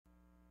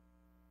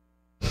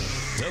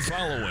The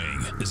following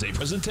is a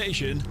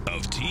presentation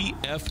of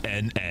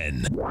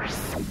TFNN.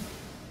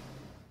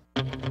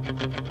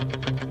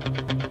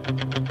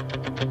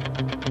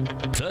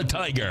 The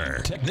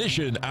Tiger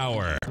Technician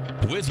Hour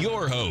with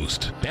your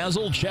host,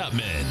 Basil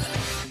Chapman.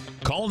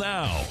 Call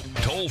now,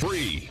 toll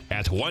free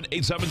at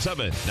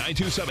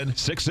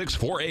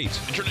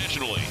 1-877-927-6648.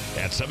 Internationally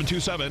at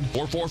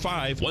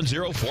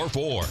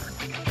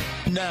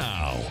 727-445-1044.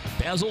 Now,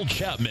 Basil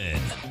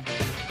Chapman.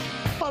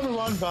 Hi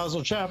everyone,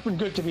 Basil Chapman.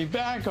 Good to be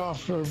back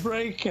after a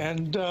break.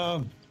 And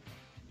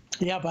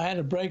yep, I had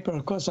a break, but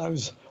of course I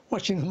was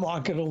watching the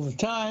market all the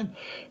time.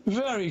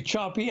 Very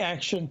choppy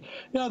action.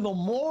 You know, the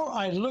more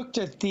I looked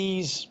at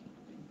these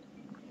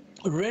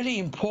really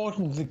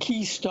important, the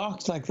key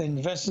stocks like the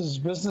Investors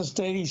Business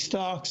Daily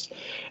stocks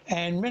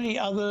and many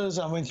others,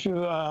 I went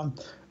through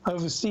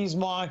overseas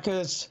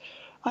markets.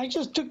 I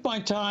just took my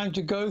time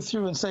to go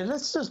through and say,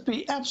 let's just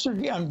be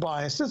absolutely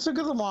unbiased. Let's look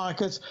at the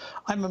markets.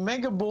 I'm a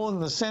mega bull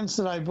in the sense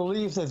that I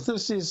believe that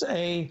this is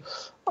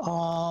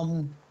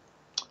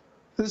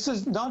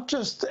not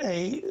just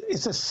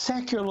it's a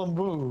secular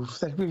move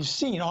that we've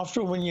seen.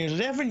 After when you're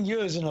 11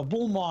 years in a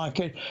bull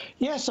market,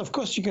 yes, of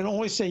course, you can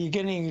always say you're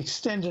getting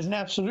extended, and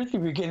absolutely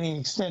we're getting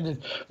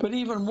extended. But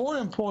even more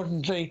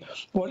importantly,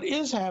 what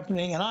is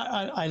happening, and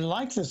I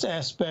like this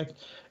aspect,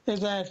 is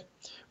that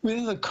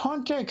within the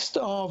context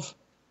of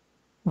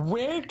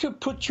where to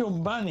put your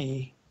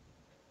money,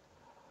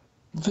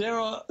 there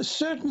are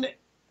certain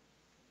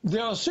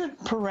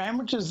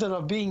parameters that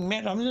are being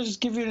met. I'm going to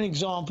just give you an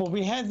example.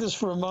 We had this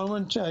for a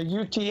moment,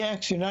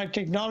 UTX, United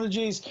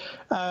Technologies,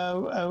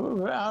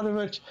 we're out of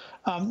it.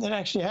 It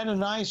actually had a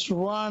nice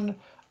run.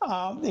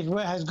 It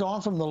has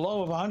gone from the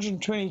low of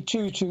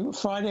 122 to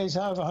Friday's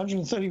high of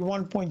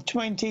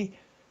 131.20.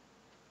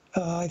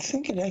 I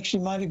think it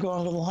actually might have gone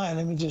a little higher.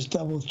 Let me just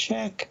double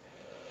check.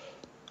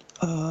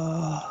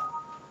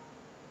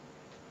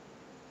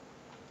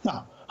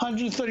 No,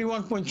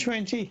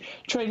 131.20,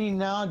 trading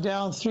now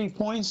down 3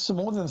 points,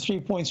 more than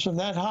 3 points from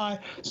that high.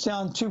 It's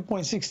down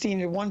 2.16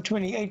 to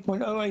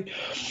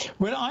 128.08.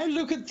 When I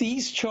look at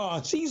these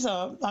charts, these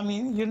are, I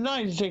mean,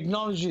 United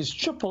Technologies,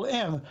 Triple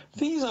M,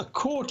 these are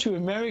core to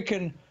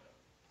American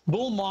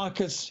bull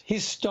markets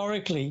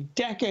historically,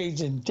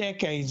 decades and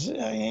decades.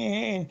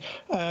 In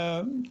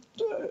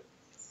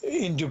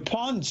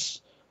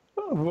DuPont's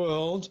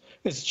world,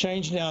 it's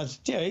changed now.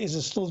 Is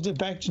it still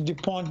back to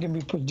DuPont? Let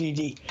me put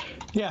DD.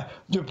 Yeah,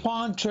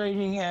 DuPont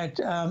trading at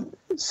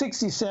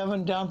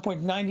 67, down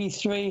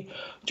 0.93.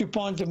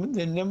 DuPont, the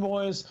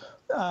Nimoy's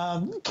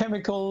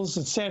chemicals,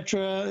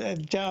 etc.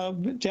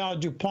 Dow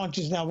DuPont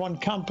is now one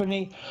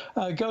company.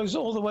 Goes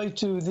all the way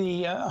to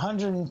the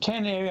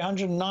 110 area,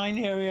 109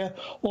 area,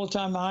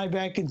 all-time high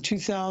back in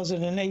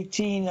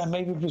 2018.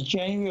 Maybe it was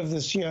January of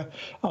this year,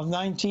 of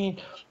 19.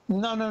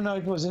 No,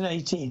 it was in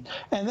 18.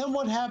 And then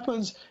what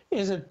happens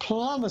is it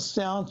plummets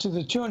down to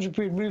the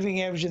 200-period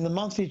moving average in the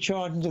monthly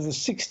chart into the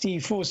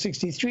 64,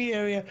 63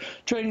 area,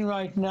 trading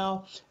right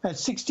now at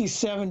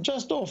 67,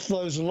 just off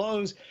those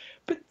lows.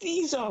 But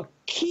these are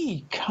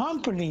key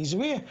companies.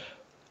 We're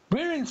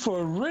in for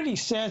a really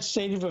sad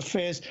state of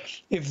affairs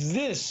if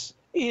this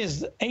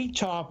is a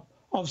top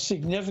of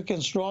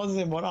significance rather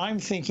than what I'm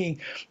thinking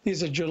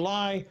is a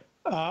July,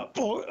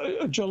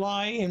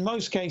 in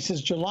most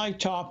cases, July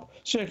top,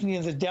 certainly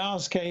in the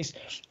Dow's case,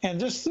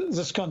 and this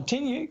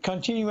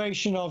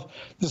continuation of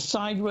the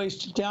sideways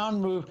to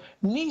down move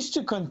needs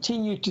to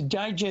continue to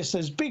digest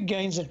those big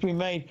gains that we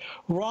made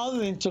rather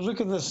than to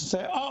look at this and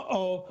say,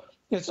 uh-oh,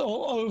 it's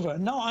all over.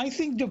 No, I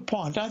think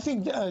DuPont, I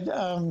think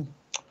a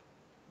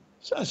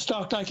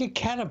stock like a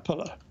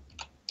Caterpillar,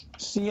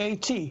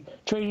 CAT,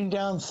 trading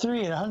down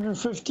 3 at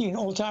 115,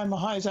 all-time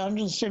highs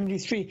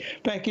 173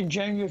 back in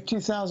January of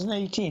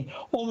 2018,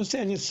 almost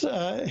at its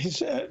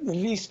at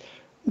least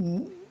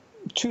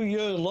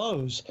 2-year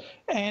lows.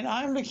 And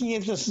I'm looking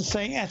at this and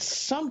saying at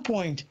some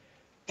point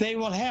they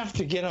will have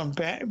to get on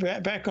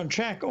back on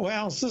track, or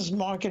else this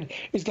market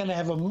is going to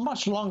have a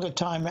much longer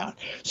timeout.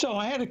 So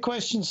I had a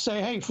question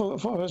say, hey,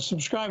 for a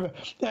subscriber,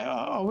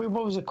 what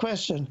was the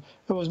question?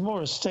 It was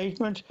more a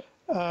statement.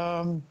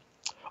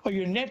 Are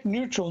you net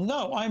neutral?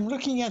 No, I'm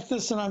looking at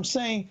this and I'm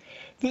saying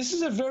this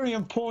is a very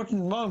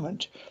important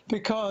moment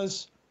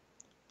because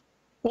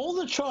all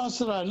the charts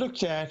that I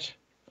looked at,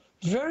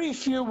 very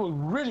few were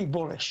really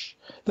bullish.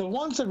 The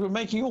ones that were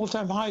making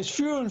all-time highs,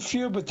 fewer and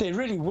fewer, but they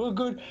really were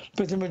good.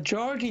 But the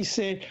majority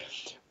said,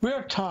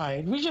 we're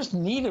tired, we just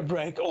need a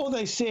break. Or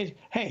they said,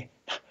 hey,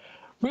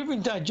 we've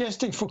been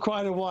digesting for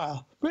quite a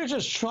while. We're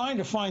just trying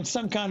to find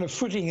some kind of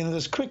footing in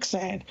this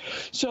quicksand.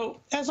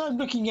 So as I'm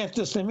looking at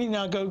this, let me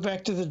now go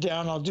back to the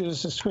down. I'll do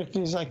this as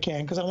quickly as I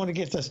can because I want to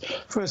get this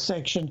first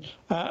section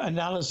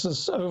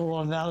analysis,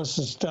 overall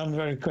analysis done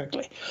very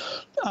quickly.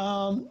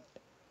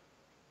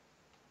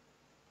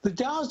 The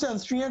Dow's down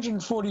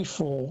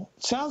 344.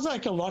 Sounds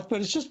like a lot,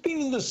 but it's just been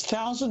in this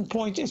 1,000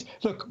 points.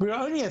 Look, we're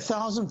only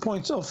 1,000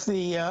 points off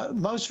the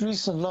most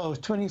recent low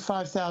of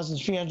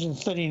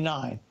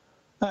 25,339.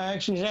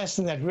 Actually, less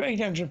than that. We're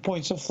 800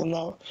 points off the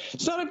low.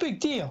 It's not a big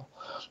deal.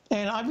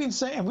 And I've been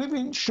saying, and we've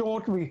been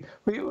short.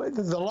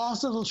 The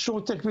last little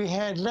short that we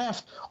had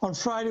left on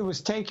Friday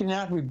was taken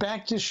out. We're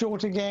back to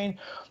short again.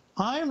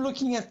 I'm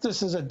looking at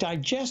this as a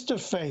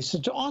digestive phase. So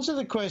to answer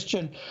the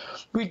question,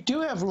 we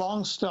do have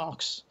long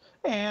stocks,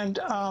 and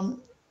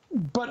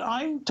but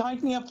I'm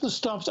tightening up the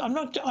stops. I'm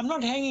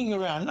not hanging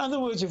around. In other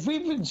words, if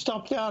we've been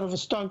stopped out of a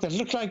stock that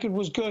looked like it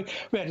was good,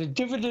 we had a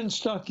dividend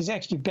stock, is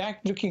actually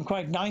back looking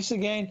quite nice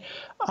again.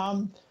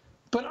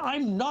 But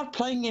I'm not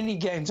playing any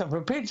games. I'm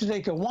prepared to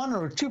take a 1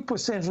 or a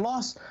 2%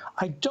 loss.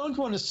 I don't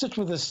want to sit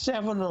with a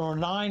 7 or a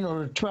 9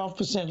 or a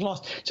 12%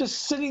 loss,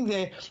 just sitting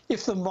there.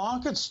 If the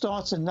market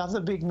starts another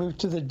big move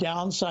to the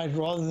downside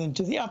rather than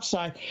to the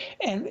upside,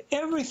 and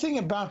everything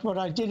about what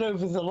I did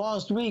over the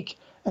last week,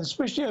 and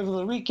especially over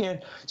the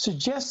weekend,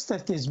 suggests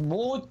that there's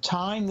more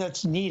time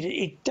that's needed.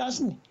 It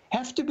doesn't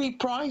have to be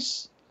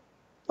price.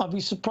 I'll be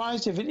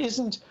surprised if it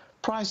isn't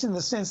price in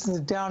the sense that the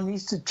Dow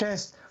needs to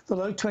test the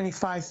low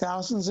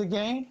 25,000s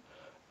again.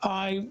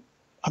 I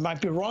might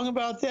be wrong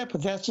about that,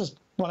 but that's just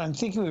what I'm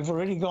thinking. We've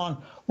already gone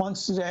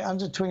once today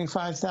under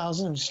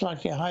 25,000,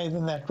 slightly higher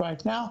than that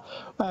right now,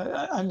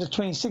 under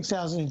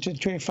 26,000 into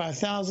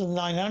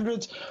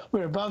 25,900s.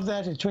 We're above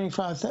that at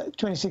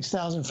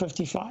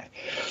 26,055.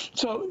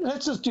 So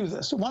let's just do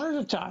this one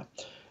at a time.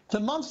 The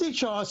monthly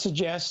chart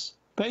suggests,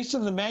 based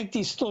on the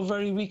MACD still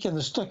very weak and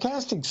the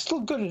stochastic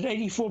still good at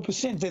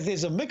 84%, that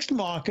there's a mixed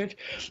market,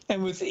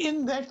 and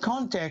within that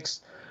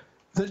context,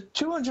 the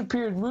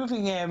 200-period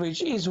moving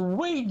average is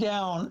way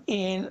down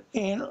in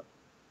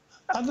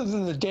other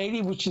than the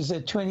daily, which is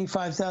at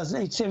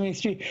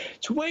 25,873.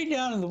 It's way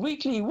down in the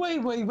weekly,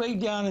 way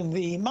down in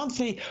the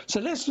monthly.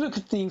 So let's look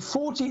at the 9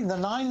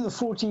 and the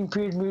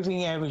 14-period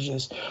moving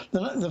averages.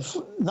 The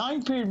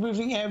 9-period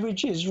moving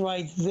average is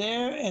right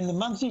there in the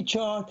monthly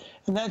chart,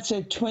 and that's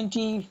at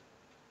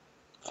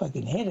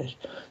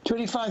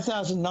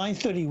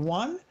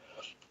 25,931.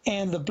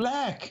 And the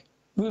black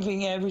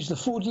moving average, the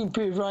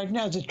 14-period right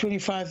now, is at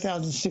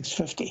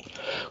 25,650.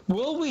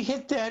 Will we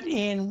hit that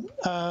in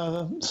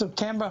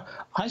September?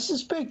 I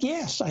suspect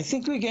yes. I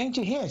think we're going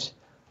to hit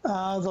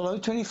the low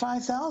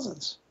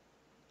 25,000s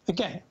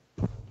again.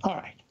 All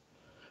right,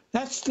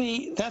 that's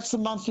the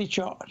monthly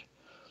chart.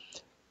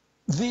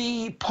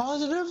 The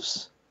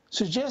positives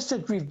suggest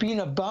that we've been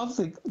above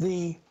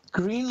the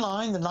green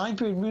line, the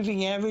 9-period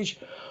moving average,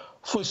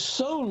 for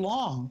so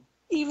long.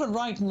 Even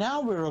right now,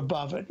 we're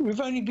above it.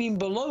 We've only been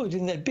below it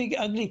in that big,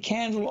 ugly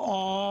candle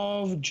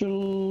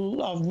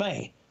of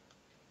May.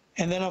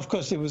 And then, of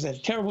course, there was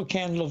that terrible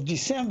candle of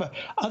December.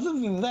 Other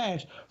than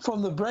that,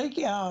 from the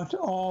breakout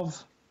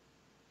of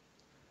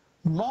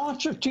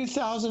March of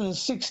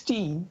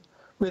 2016,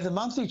 where the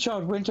monthly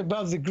chart went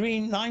above the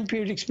green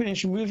 9-period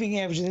exponential moving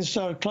average and then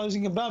started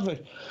closing above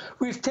it,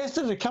 we've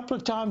tested a couple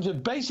of times,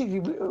 but basically,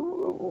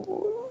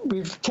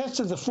 we've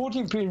tested the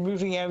 14-period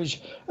moving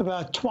average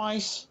about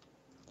twice,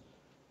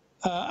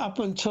 up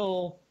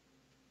until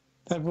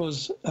that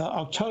was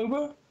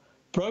October,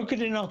 broke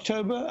it in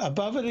October,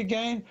 above it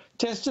again,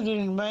 tested it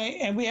in May,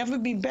 and we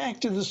haven't been back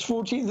to this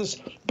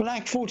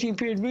black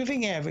 14-period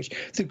moving average.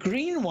 The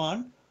green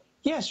one,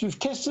 yes, we've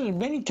tested it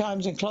many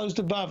times and closed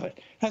above it.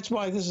 That's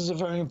why this is a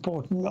very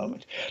important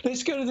moment.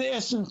 Let's go to the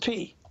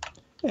S&P.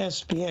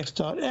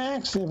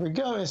 SPX.X, there we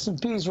go.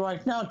 S&P is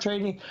right now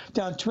trading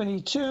down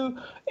 22,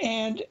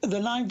 and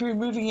the 9-period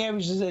moving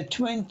average is at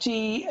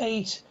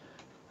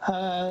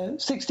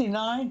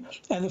 28.69,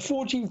 and the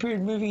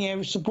 14-period moving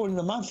average supporting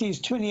the monthly is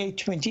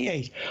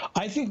 28.28.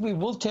 I think we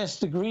will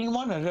test the green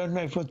one. I don't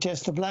know if we'll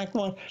test the black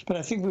one, but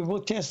I think we will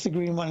test the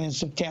green one in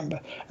September,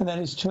 and that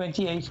is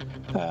 28.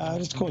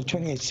 Let's call it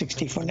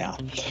 28.60 for now.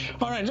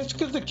 All right, let's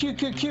get the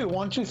QQQ.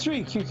 1, 2,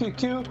 3.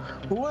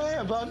 QQQ way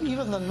above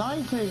even the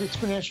 9-period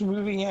exponential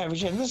moving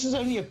average, and this is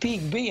only a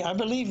peak B. I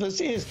believe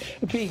this is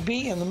a peak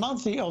B in the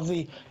monthly of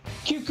the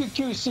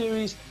QQQ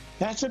series.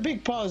 That's a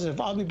big positive.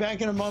 I'll be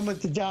back in a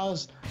moment. The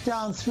Dow's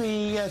down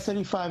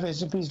 335,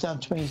 S&P's down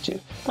 22.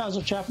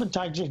 Basil Chapman,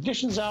 Tiger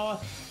Technicians Hour.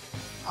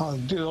 I'll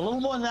do a little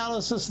more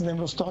analysis, and then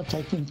we'll start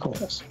taking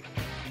calls.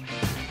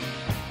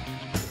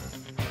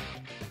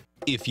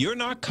 If you're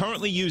not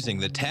currently using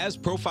the TAS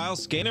Profile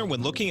Scanner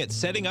when looking at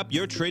setting up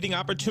your trading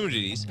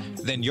opportunities,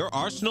 then your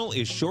arsenal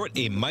is short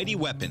a mighty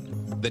weapon.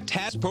 The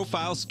TAS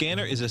Profile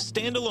Scanner is a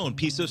standalone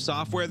piece of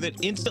software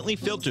that instantly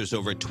filters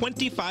over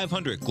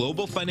 2,500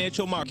 global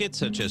financial markets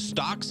such as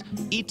stocks,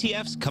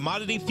 ETFs,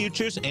 commodity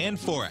futures, and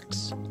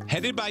Forex.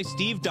 Headed by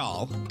Steve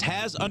Dahl,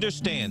 TAS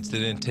understands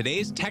that in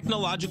today's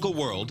technological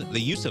world, the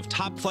use of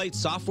top-flight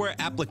software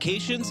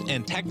applications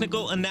and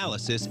technical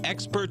analysis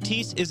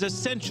expertise is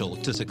essential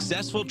to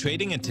successful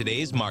trading in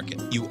today's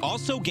market. You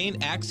also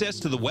gain access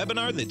to the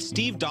webinar that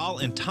Steve Dahl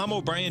and Tom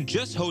O'Brien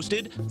just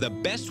hosted, The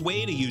Best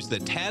Way to Use the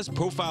TAS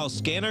Profile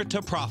Scanner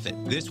to Profit.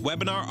 This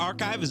webinar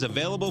archive is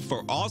available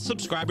for all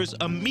subscribers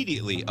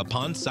immediately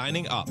upon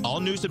signing up.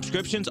 All new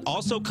subscriptions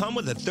also come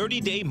with a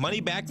 30-day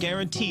money-back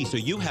guarantee, so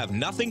you have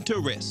nothing to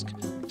risk.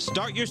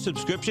 Start your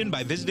subscription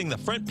by visiting the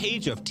front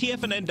page of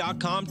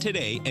TFNN.com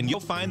today, and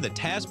you'll find the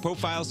TAS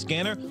Profile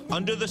Scanner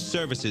under the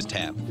Services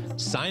tab.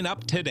 Sign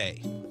up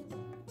today.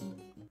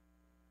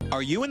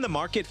 Are you in the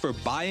market for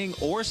buying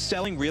or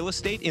selling real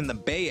estate in the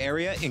Bay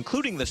Area,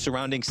 including the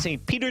surrounding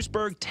St.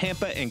 Petersburg,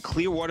 Tampa, and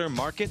Clearwater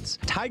markets?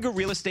 Tiger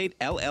Real Estate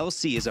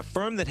LLC is a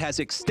firm that has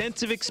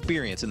extensive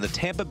experience in the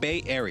Tampa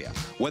Bay area.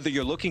 Whether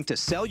you're looking to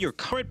sell your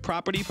current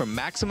property for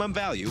maximum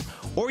value,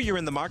 or you're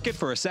in the market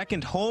for a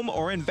second home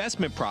or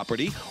investment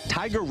property,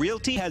 Tiger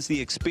Realty has the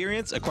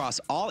experience across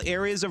all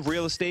areas of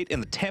real estate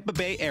in the Tampa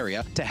Bay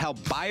area to help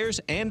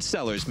buyers and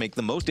sellers make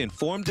the most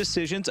informed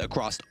decisions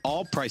across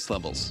all price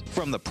levels.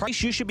 From the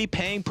price you should be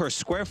paying per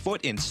square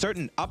foot in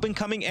certain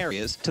up-and-coming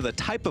areas to the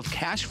type of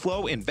cash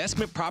flow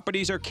investment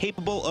properties are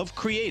capable of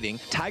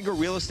creating, Tiger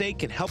Real Estate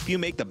can help you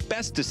make the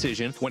best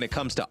decision when it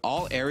comes to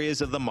all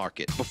areas of the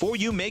market. Before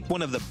you make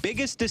one of the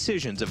biggest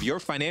decisions of your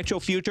financial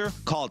future,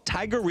 call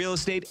Tiger Real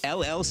Estate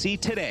LLC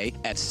today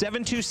at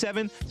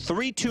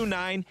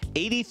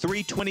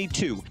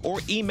 727-329-8322 or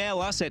email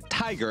us at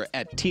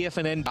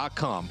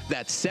tiger@tfnn.com.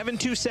 That's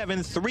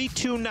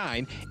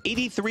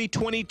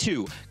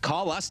 727-329-8322.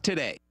 Call us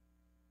today.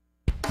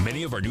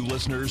 Many of our new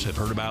listeners have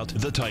heard about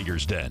The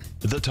Tiger's Den.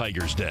 The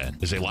Tiger's Den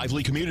is a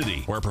lively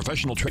community where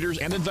professional traders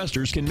and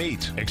investors can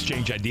meet,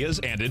 exchange ideas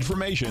and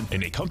information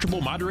in a comfortable,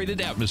 moderated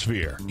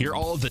atmosphere. Hear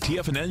all of the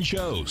TFNN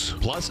shows,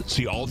 plus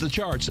see all of the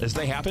charts as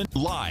they happen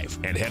live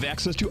and have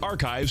access to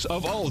archives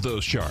of all of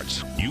those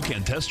charts. You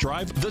can test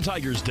drive The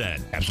Tiger's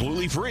Den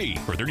absolutely free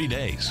for 30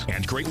 days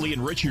and greatly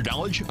enrich your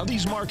knowledge of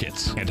these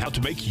markets and how to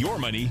make your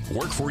money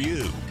work for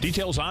you.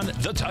 Details on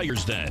The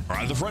Tiger's Den are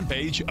on the front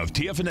page of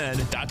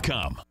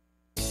TFNN.com.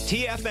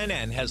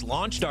 TFNN has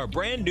launched our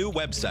brand new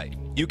website.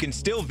 You can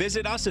still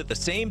visit us at the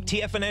same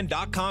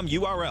TFNN.com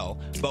URL,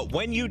 but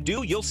when you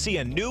do, you'll see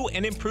a new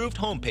and improved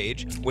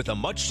homepage with a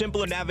much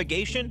simpler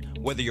navigation,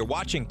 whether you're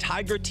watching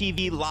Tiger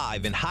TV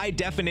live in high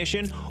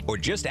definition or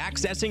just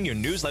accessing your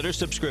newsletter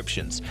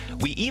subscriptions.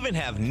 We even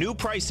have new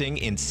pricing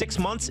in 6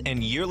 months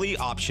and yearly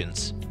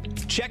options.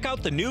 Check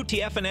out the new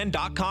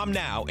TFNN.com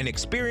now and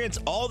experience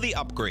all the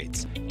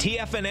upgrades.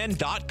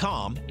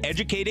 TFNN.com,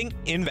 educating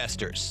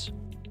investors.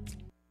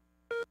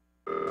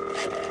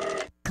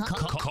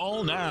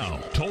 Call now,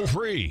 toll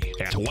free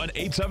at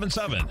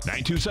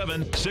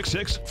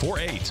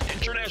 1-877-927-6648.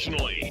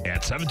 Internationally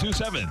at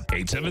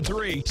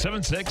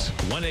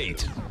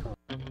 727-873-7618.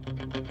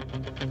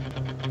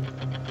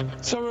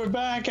 So we're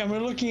back and we're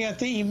looking at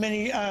the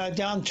E-mini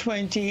down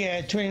 20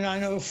 at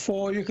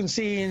 29.04. You can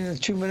see in the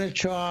 2-minute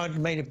chart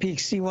made a peak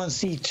C1,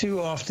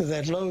 C2 after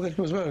that low that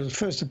was, well, it was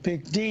first a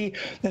peak D,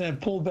 then it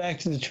pulled back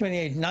to the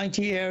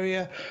 28.90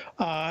 area.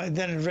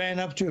 Then it ran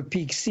up to a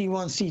peak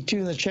C1, C2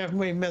 in the Chapman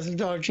wave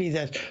methodology,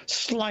 that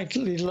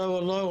slightly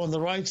lower low on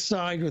the right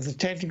side with the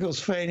technicals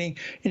fading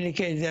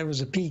indicated that was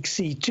a peak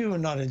C2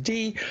 and not a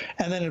D.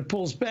 And then it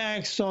pulls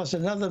back, starts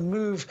another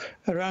move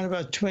around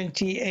about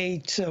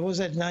 28, what was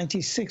that,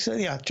 96?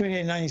 Yeah,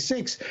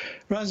 28.96,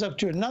 runs up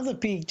to another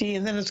peak D,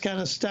 and then it's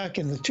kind of stuck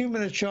in the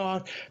 2-minute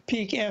chart,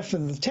 peak F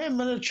in the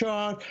 10-minute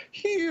chart,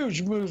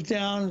 huge move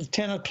down at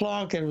 10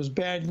 o'clock. It was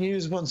bad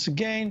news once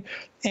again,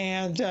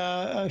 and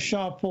a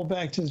sharp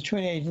pullback to the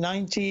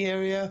 28.90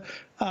 area,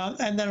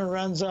 and then it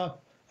runs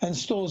up and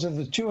stalls at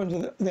the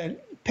 200,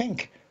 that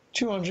pink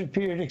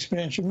 200-period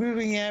exponential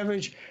moving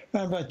average,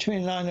 around about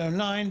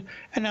 29.09,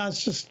 and now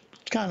it's just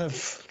kind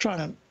of trying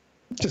to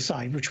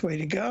decide which way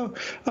to go.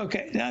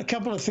 Okay, now a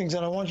couple of things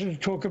that I wanted to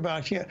talk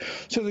about here.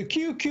 So the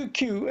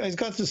QQQ has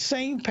got the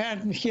same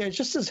pattern here.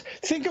 Just as,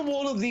 think of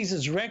all of these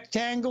as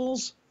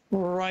rectangles.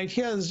 Right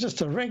here, there's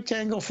just a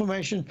rectangle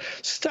formation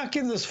stuck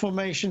in this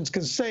formation.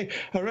 Can say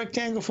a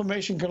rectangle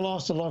formation can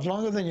last a lot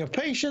longer than your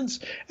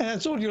patience, and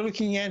that's all you're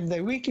looking at. And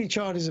the weekly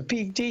chart is a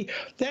peak D.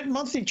 That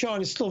monthly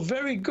chart is still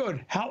very good.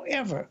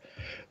 However,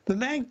 the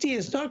MACD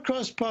is not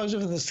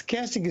cross-positive, and the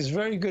stochastic is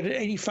very good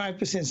at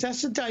 85%. So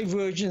that's a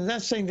divergence.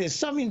 That's saying there's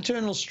some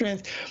internal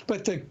strength,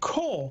 but the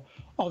core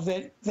of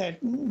that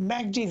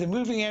MACD, the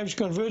moving average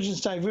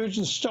convergence,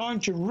 divergence, starting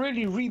to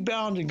really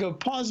rebound and go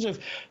positive.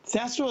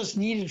 That's what's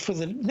needed for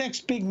the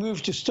next big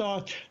move to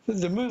start,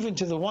 the move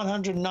into the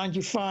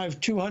 195,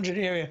 200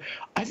 area.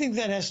 I think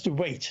that has to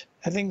wait.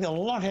 I think a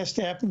lot has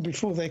to happen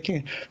before they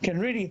can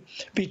really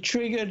be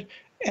triggered.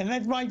 And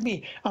that might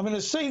be, I'm going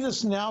to say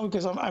this now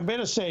because I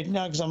better say it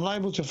now because I'm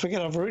liable to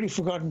forget. I've already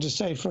forgotten to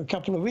say it for a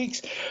couple of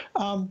weeks.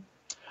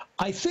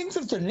 I think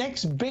that the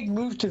next big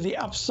move to the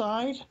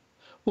upside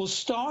will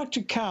start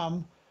to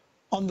come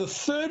on the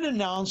third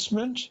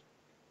announcement,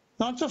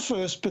 not the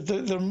first, but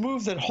the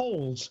move that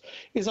holds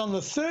is on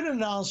the third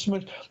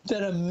announcement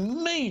that a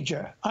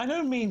major, I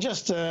don't mean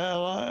just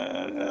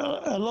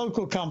a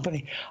local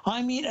company,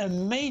 I mean a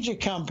major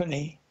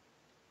company,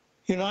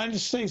 United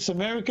States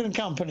American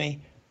company,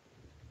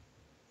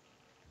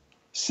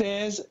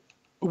 says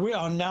we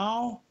are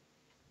now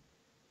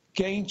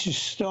going to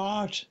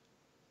start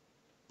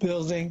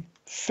building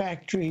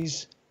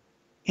factories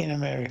in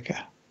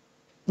America.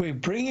 We're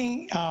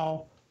bringing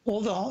all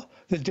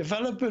the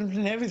development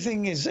and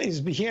everything is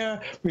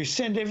here. We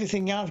send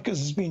everything out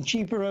because it's been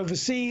cheaper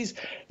overseas.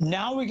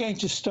 Now we're going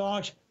to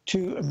start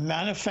to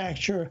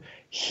manufacture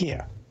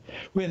here.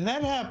 When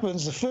that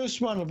happens, the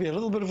first one will be a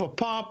little bit of a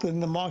pop,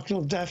 and the market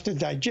will have to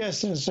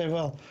digest and say,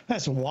 well,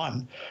 that's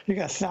one. You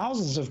got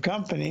thousands of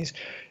companies.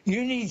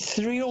 You need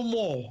 3 or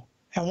more.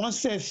 And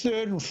once that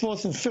third and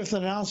fourth and fifth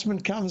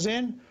announcement comes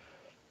in,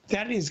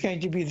 that is going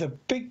to be the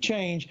big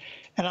change.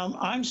 And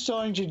I'm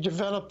starting to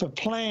develop a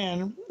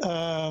plan.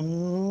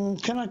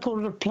 Can I call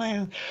it a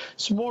plan?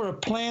 It's more a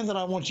plan that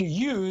I want to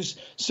use.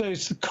 So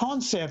it's the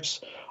concepts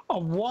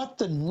of what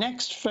the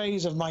next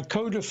phase of my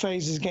coda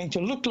phase is going to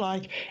look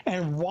like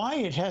and why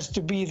it has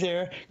to be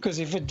there. Because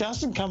if it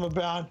doesn't come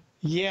about,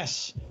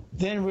 yes,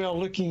 then we are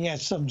looking at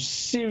some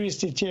serious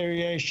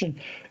deterioration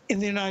in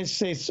the United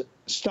States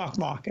stock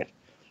market.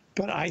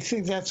 But I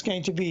think that's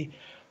going to be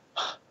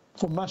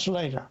for much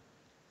later.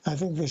 I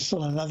think there's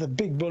still another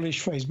big bullish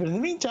phase. But in the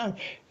meantime,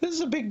 this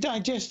is a big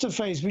digestive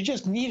phase. We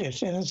just need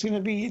it, and it's going to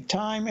be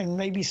time and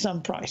maybe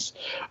some price.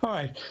 All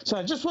right, so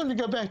I just wanted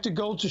to go back to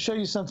gold to show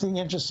you something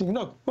interesting.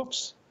 Look,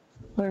 whoops,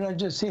 what did I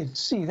just hit?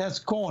 See, that's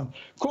corn.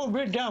 Corn,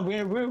 we're down.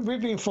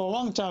 We've been for a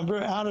long time.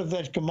 We're out of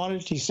that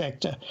commodity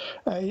sector.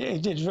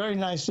 It did very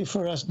nicely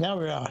for us. Now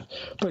we're out.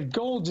 But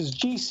gold is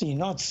GC,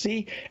 not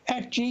C.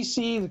 At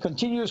GC, the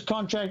continuous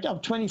contract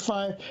up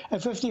 25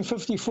 at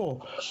 1554.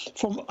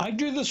 I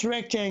drew this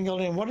rectangle,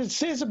 and what it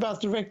says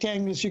about the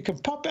rectangle is you can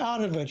pop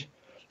out of it,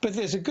 but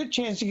there's a good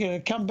chance you're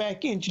going to come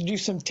back in to do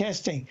some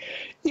testing.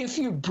 If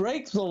you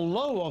break the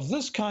low of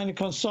this kind of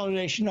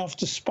consolidation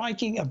after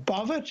spiking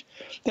above it,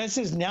 that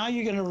says now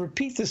you're going to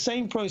repeat the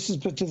same process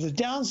but to the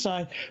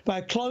downside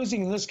by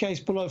closing, in this case,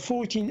 below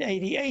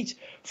 1488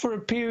 for a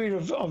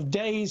period of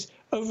days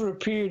over a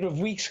period of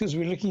weeks, because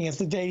we're looking at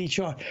the daily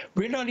chart.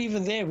 We're not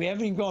even there. We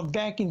haven't gone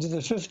back into the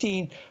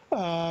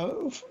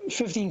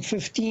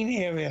 1515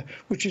 area,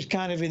 which is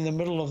kind of in the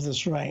middle of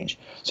this range.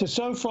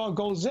 So far,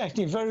 gold is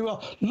acting very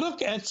well.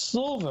 Look at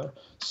silver.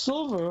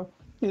 Silver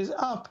is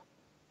up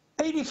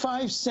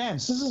 85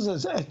 cents. This is a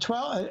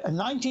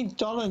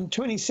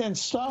 $19.20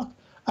 stock,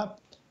 up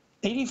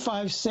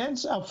 85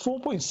 cents, up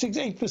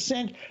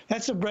 4.68%.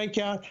 That's a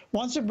breakout.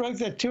 Once it broke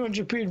that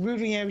 200-period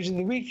moving average in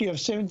the weekly of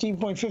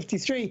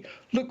 17.53,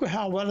 look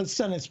how well it's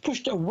done. It's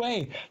pushed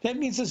away. That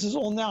means this is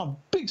all now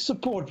big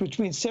support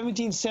between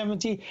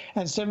 1770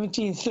 and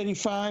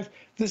 1735.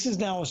 This is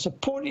now a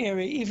support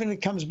area, even if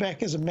it comes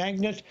back as a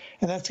magnet,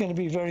 and that's going to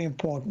be very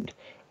important.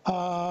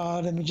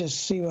 Let me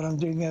just see what I'm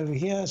doing over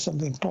here.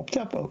 Something popped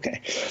up. Okay.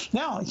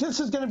 Now,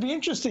 this is going to be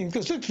interesting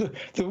because look,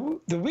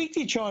 the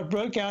weekly chart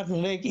broke out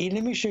in leg E.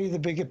 Let me show you the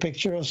bigger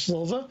picture of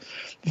silver.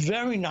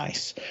 Very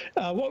nice.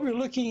 What we're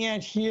looking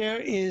at here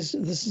is,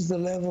 this is the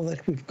level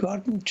that we've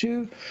gotten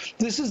to.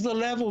 This is the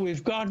level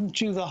we've gotten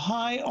to, the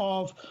high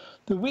of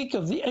the week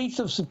of the 8th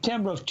of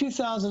September of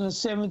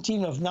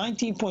 2017 of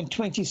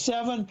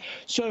 19.27.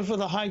 So for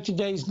the high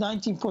today is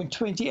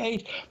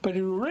 19.28, but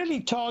we're really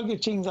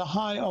targeting the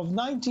high of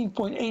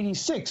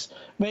 19.86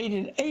 made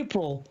in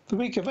April, the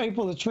week of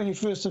April the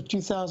 21st of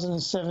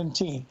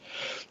 2017.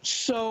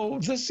 So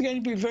this is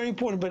going to be very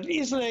important, but it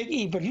is leg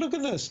E. But look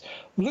at this.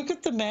 Look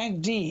at the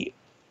MACD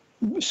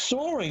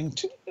soaring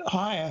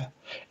higher,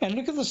 and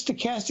look at the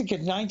stochastic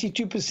at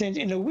 92%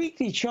 in a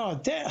weekly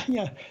chart.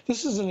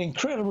 This is an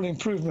incredible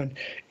improvement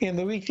in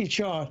the weekly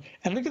chart.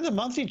 And look at the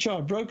monthly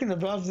chart, broken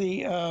above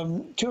the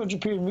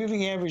 200-period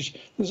moving average,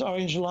 this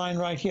orange line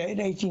right here at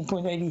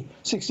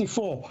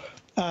 18.8064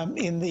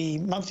 in the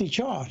monthly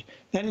chart.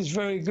 That is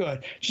very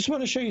good. Just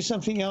want to show you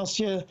something else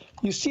here.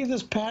 You see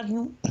this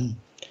pattern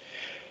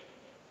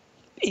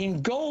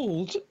in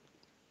gold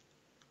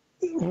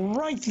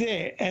right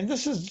there, and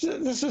this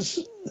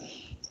is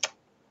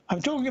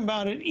I'm talking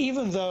about it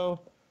even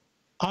though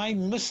I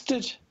missed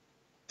it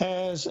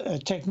as a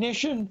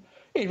technician.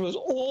 It was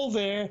all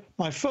there.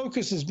 My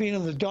focus has been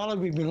on the dollar.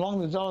 We've been long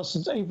the dollar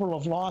since April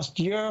of last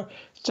year.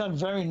 It's done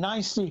very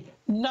nicely.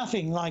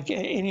 Nothing like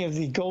any of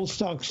the gold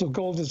stocks or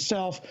gold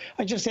itself.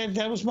 I just had,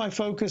 that was my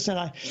focus,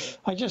 and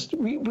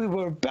we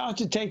were about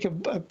to take a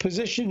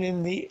position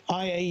in the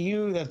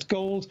IAU, that's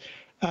gold,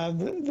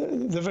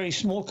 the very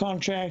small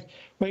contract,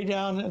 way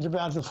down at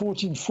about the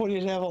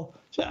 1440 level.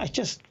 So I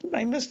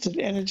missed it,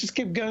 and it just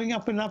kept going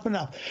up and up and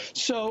up.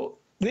 So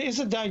there is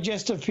a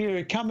digestive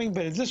period coming,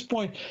 but at this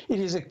point, it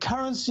is a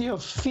currency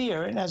of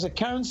fear. And as a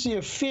currency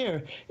of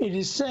fear, it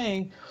is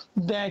saying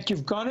that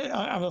you've got it.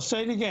 I will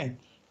say it again.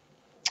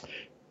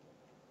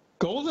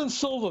 Gold and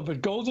silver,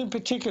 but gold in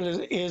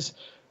particular, is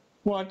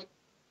what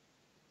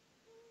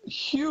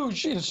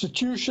huge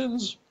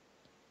institutions,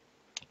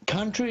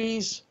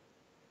 countries,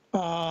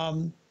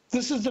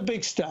 this is the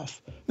big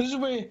stuff. This is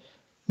where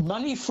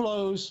money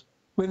flows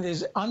when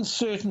there's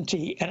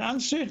uncertainty. And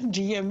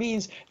uncertainty here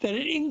means that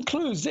it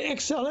includes the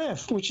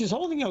XLF, which is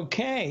holding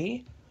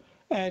okay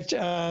at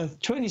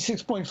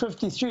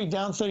 26.53,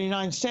 down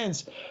 39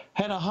 cents,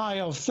 had a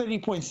high of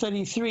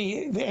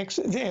 30.33,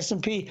 the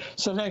S&P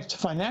Select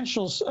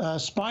Financial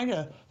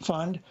Spider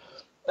Fund.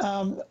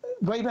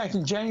 way back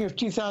in January of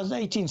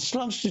 2018,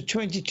 slumps to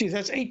 22.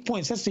 That's 8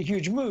 points. That's a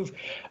huge move.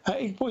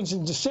 8 points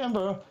in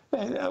December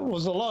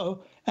was a low.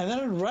 And then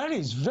it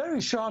rallies very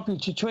sharply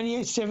to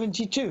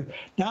 28.72.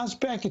 Now it's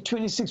back at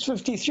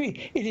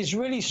 26.53. It is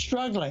really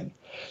struggling.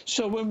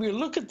 So when we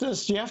look at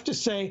this, you have to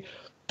say,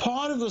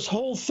 part of this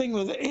whole thing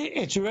with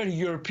it's already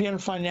European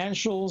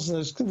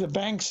financials, the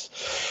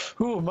banks,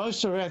 who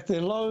most are at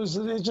their lows.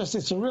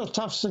 It's a real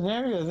tough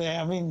scenario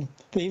there. I mean,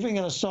 they're even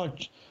going to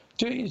start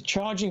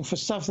charging for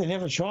stuff they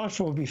never charged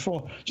for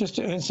before just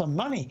to earn some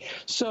money.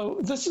 So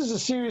this is a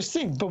serious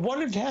thing. But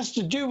what it has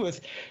to do with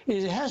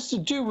is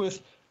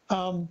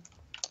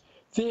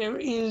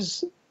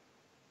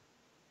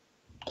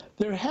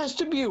there has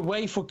to be a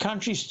way for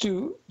countries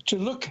to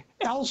look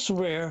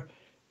elsewhere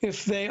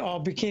if they are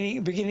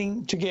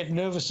beginning to get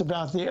nervous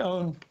about their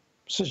own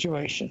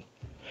situation.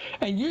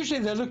 And usually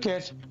they look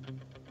at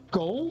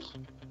gold,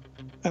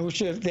 which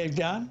they've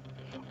done,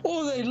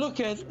 or they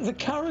look at the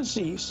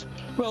currencies.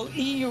 Well,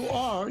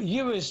 EUR,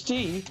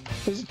 USD,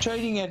 is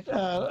trading at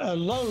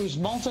lows,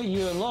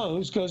 multi-year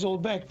lows, goes all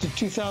back to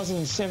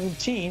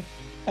 2017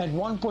 at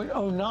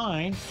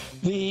 1.09.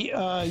 The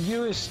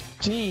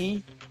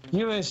USD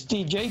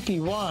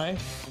JPY,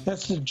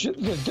 that's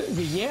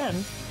the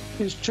yen,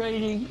 is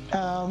trading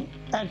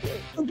at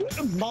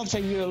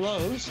multi-year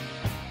lows.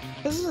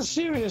 This is a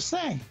serious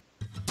thing.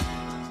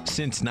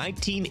 Since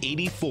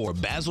 1984,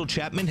 Basil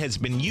Chapman has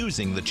been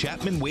using the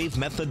Chapman Wave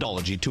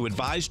methodology to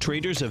advise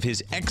traders of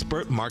his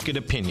expert market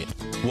opinion.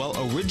 While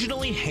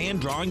originally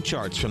hand-drawing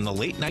charts from the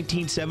late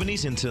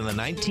 1970s into the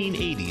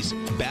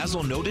 1980s,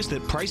 Basil noticed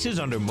that prices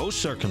under most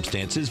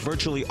circumstances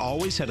virtually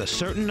always had a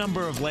certain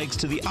number of legs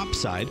to the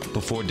upside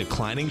before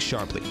declining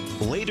sharply.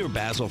 Later,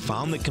 Basil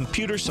found that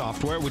computer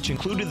software, which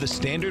included the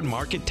standard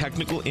market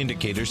technical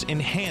indicators,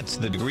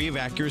 enhanced the degree of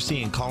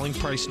accuracy in calling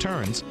price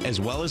turns as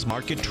well as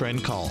market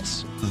trend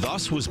calls.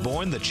 Thus was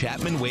born the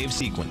Chapman Wave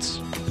sequence.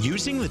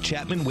 Using the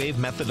Chapman Wave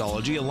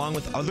methodology along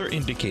with other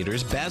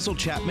indicators, Basil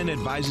Chapman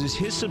advises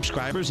his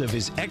subscribers of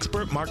his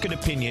expert market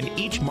opinion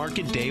each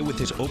market day with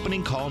his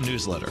opening call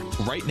newsletter.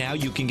 Right now,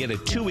 you can get a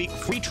 2-week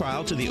free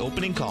trial to the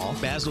opening call,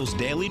 Basil's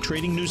daily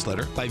trading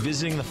newsletter, by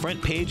visiting the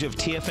front page of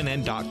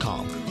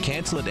TFNN.com.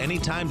 Cancel at any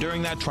time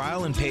during that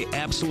trial and pay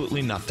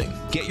absolutely nothing.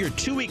 Get your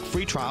 2-week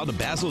free trial to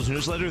Basil's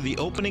newsletter, The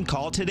Opening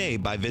Call, today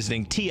by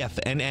visiting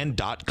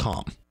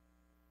TFNN.com.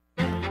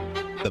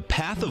 The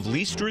Path of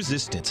Least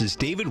Resistance is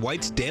David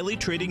White's daily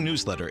trading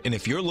newsletter, and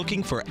if you're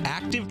looking for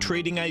active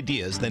trading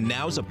ideas, then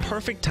now's a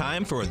perfect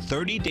time for a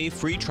 30-day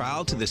free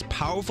trial to this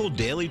powerful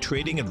daily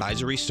trading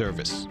advisory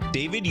service.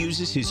 David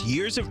uses his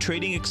years of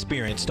trading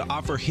experience to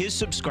offer his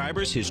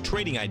subscribers his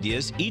trading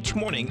ideas each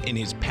morning in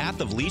his Path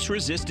of Least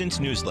Resistance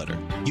newsletter.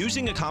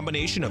 Using a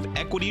combination of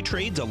equity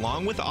trades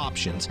along with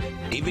options,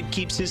 David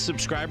keeps his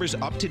subscribers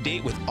up to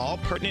date with all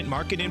pertinent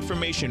market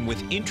information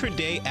with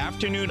intraday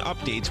afternoon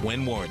updates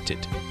when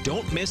warranted.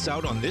 Don't miss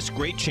out on this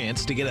great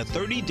chance to get a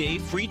 30-day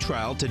free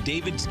trial to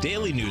David's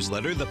daily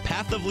newsletter, The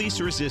Path of Least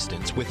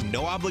Resistance, with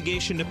no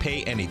obligation to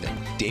pay anything.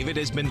 David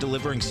has been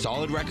delivering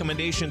solid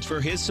recommendations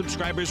for his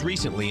subscribers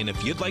recently, and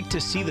if you'd like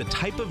to see the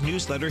type of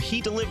newsletter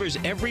he delivers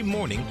every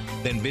morning,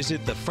 then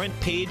visit the front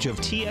page of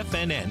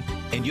TFNN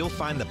and you'll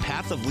find The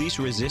Path of Least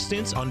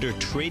Resistance under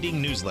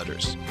Trading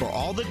Newsletters. For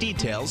all the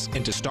details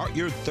and to start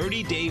your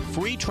 30-day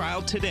free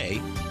trial today,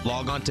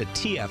 log on to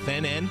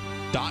TFNN.com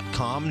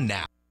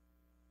now.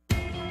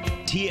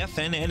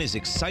 TFNN is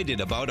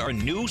excited about our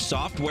new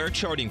software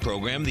charting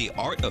program, The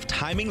Art of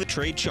Timing the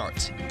Trade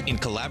Charts. In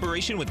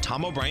collaboration with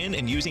Tom O'Brien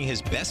and using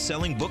his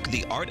best-selling book,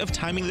 The Art of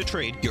Timing the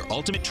Trade, Your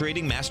Ultimate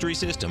Trading Mastery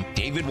System,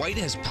 David White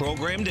has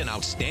programmed an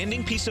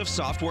outstanding piece of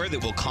software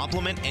that will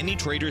complement any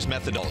trader's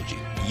methodology.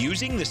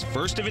 Using this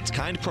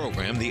first-of-its-kind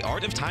program, The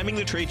Art of Timing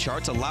the Trade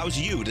Charts allows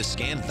you to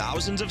scan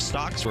thousands of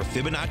stocks for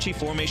Fibonacci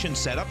formation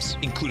setups,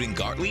 including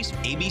Gartley's,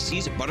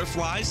 ABC's,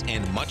 butterflies,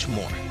 and much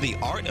more. The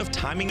Art of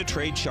Timing the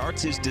Trade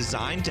Charts is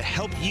designed to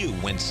help you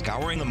when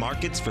scouring the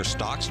markets for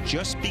stocks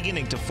just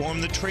beginning to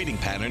form the trading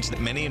patterns that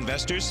many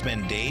investors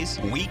spend days,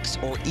 weeks,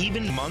 or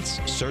even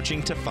months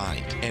searching to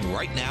find. And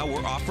right now,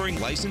 we're offering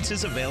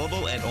licenses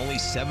available at only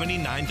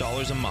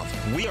 $79 a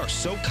month. We are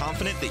so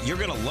confident that you're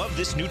going to love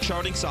this new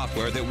charting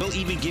software that will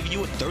even give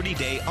you a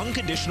 30-day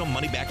unconditional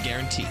money-back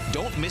guarantee.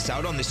 Don't miss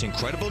out on this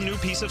incredible new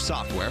piece of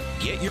software.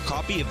 Get your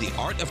copy of The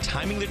Art of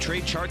Timing the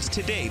Trade Charts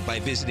today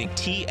by visiting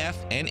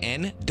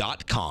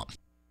TFNN.com.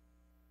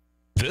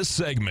 This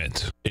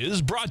segment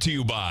is brought to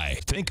you by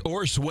Think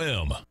or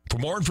Swim. For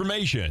more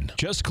information,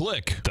 just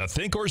click the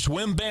Think or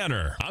Swim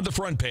banner on the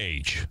front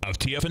page of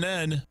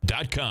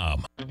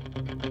TFNN.com.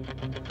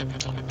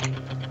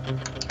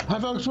 Hi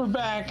folks, we're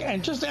back,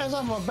 and just as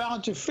I'm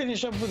about to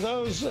finish up with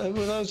those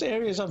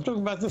areas, I'm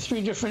talking about the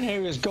three different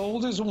areas.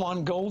 Gold is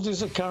one. Gold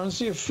is a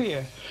currency of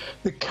fear.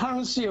 The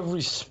currency of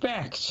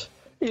respect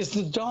is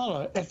the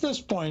dollar. At this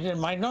point, it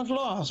might not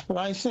last, but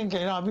I think,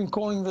 and I've been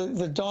calling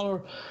the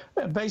dollar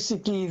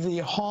basically the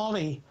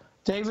Harley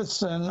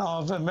Davidson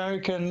of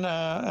American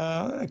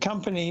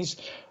companies,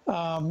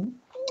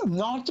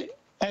 not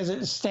as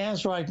it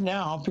stands right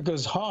now,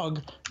 because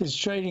hog is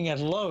trading at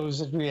lows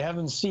that we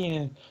haven't seen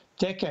in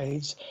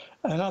decades,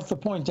 not the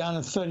point down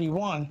at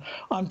 31.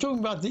 I'm talking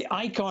about the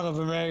icon of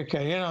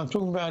America. You know, I'm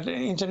talking about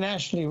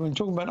internationally. When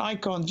talking about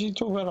icons, you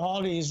talk about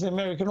Harley's, the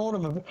American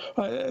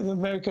the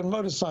American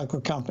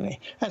motorcycle company.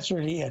 That's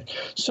really it.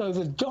 So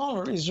the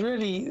dollar is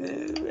really,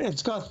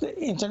 it's got the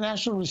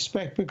international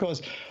respect,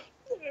 because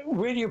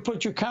where do you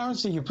put your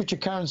currency? You put your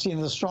currency in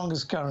the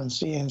strongest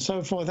currency, and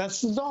so forth.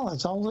 That's the dollar.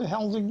 It's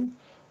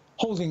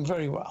holding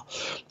very well.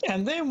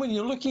 And then when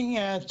you're looking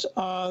at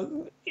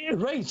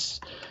rates,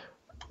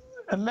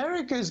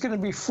 America is going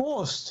to be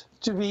forced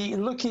to be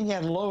looking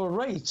at lower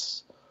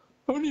rates,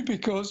 only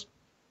because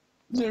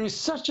there is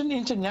such an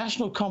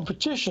international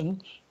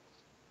competition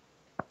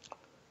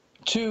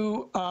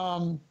to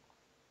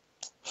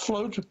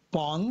float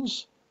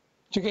bonds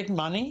to get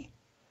money.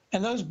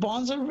 And those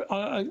bonds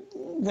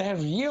they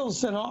have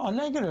yields that are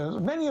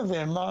negative. Many of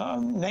them are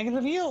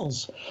negative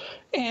yields.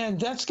 And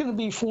that's going to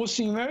be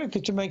forcing America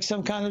to make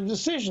some kind of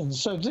decision.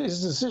 So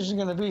is the decision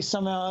going to be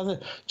somehow or other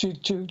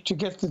to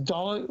get the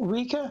dollar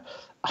weaker?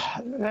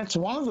 That's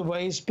one of the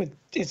ways, but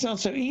it's not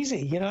so easy.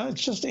 You know,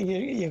 it's just,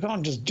 you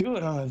can't just do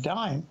it on a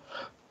dime.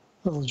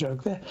 Little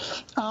joke there.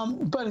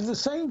 But at the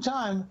same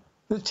time,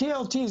 the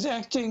TLT is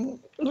acting,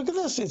 look at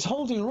this, it's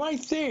holding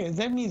right there.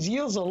 That means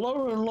yields are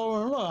lower and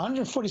lower and lower.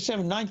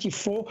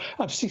 147.94,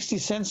 up 60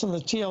 cents on the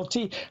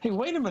TLT. Hey,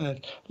 wait a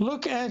minute.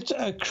 Look at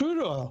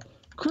crude oil.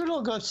 Crude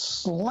oil got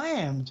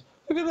slammed.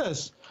 Look at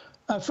this.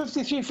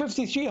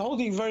 53.53,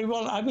 holding very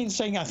well. I've been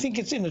saying I think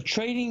it's in a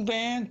trading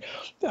band,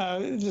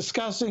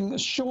 discussing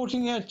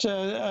shorting it.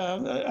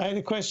 I had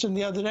a question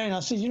the other day, and I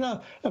said, you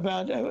know,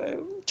 about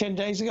 10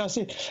 days ago, I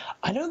said,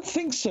 I don't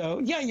think so.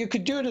 Yeah, you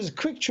could do it as a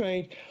quick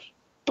trade,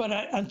 but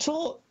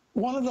until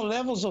one of the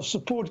levels of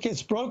support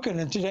gets broken,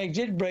 and today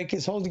did break,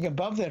 is holding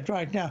above that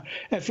right now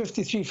at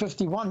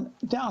 53.51,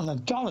 down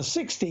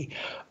 $1.60.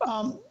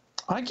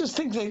 I just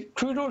think that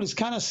crude oil is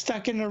kind of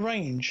stuck in a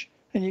range,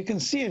 and you can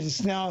see it.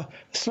 It's now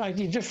a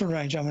slightly different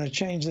range. I'm going to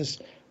change this,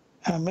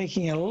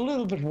 making it a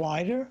little bit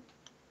wider,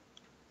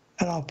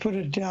 and I'll put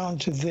it down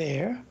to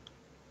there.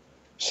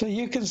 So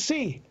you can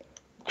see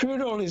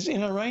crude oil is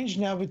in a range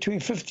now between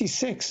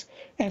 56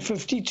 and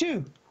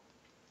 52.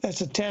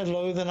 That's a tad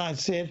lower than I'd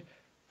said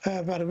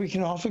about a week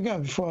and a half ago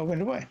before I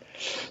went away.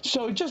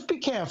 So just be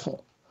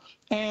careful.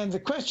 And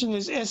the question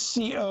is,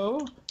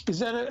 SCO, is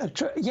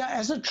that yeah,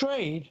 as a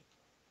trade,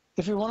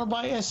 if you want to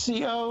buy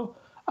SCO,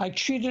 I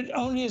treat it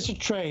only as a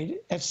trade.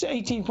 At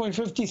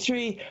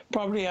 18.53,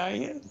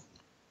 probably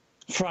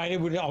Friday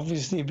would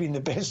obviously have been the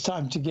best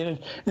time to get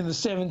it in the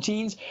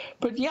 17s.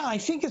 But yeah, I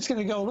think it's going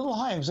to go a little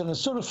higher. It's going to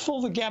sort of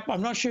fill the gap.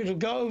 I'm not sure it'll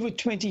go over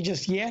 20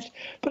 just yet,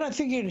 but I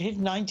think it'll hit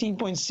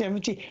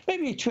 19.70,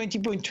 maybe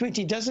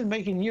 20.20. Doesn't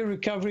make a new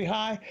recovery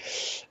high.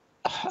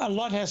 A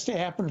lot has to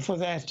happen for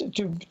that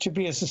to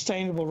be a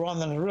sustainable rather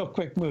than a real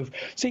quick move.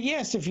 So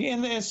yes, if you're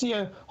in the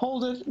SCO,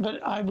 hold it,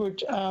 but I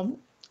would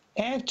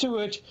add to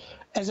it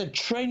as a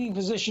trading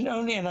position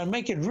only, and I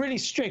make it really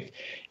strict.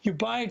 You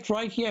buy it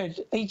right here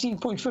at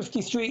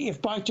 18.53.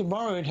 If by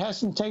tomorrow it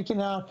hasn't taken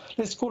out,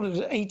 let's call it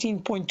an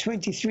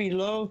 18.23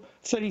 low,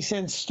 30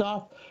 cent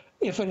stop.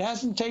 If it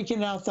hasn't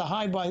taken out the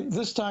high by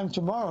this time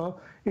tomorrow,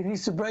 it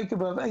needs to break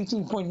above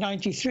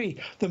 18.93.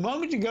 The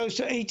moment it goes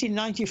to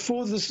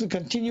 18.94, this is a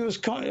continuous,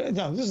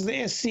 no, this is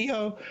the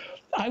SCO.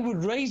 I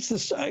would raise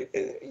this,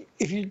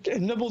 if you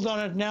nibbled on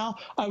it now,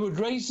 I would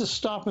raise the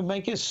stop and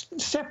make a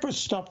separate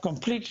stop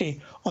completely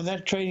on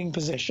that trading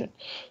position.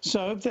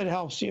 So I hope that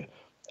helps you.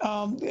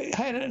 I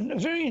had a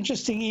very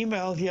interesting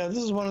email here.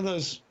 This is one of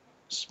those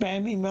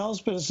spam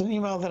emails, but it's an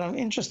email that I'm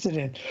interested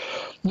in.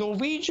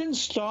 Norwegian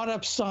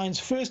startup signs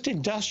first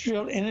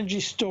industrial energy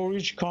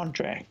storage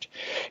contract.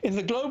 In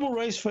the global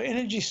race for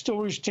energy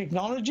storage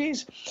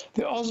technologies,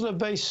 the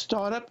Oslo-based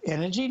startup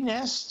Energy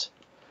Nest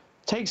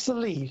takes the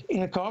lead.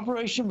 In a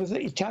cooperation with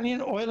the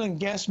Italian oil and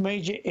gas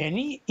major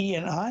Eni,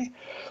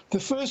 the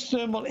first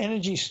thermal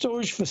energy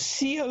storage for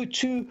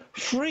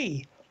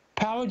CO2-free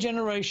power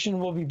generation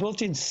will be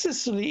built in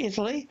Sicily,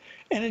 Italy.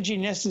 Energy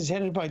Nest is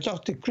headed by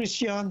Dr.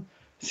 Christian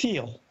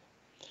Thiel.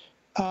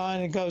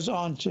 And it goes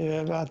on to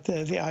about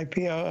the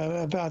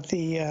IPO, about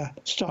the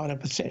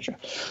startup, etc.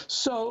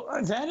 So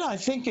that, I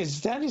think,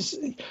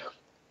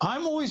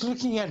 I'm always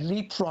looking at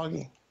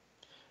leapfrogging.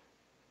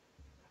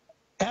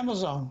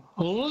 Amazon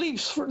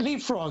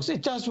leapfrogs.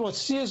 It does what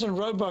Sears and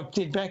Roebuck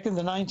did back in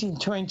the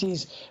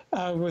 1920s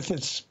with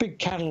its big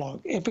catalog.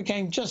 It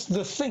became just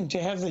the thing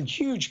to have the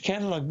huge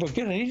catalog book.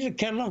 You don't need a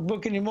catalog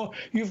book anymore.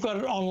 You've got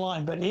it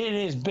online, but it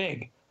is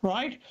big,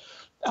 right?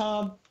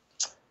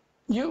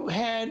 You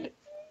had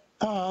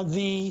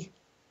the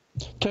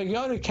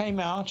Toyota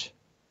came out,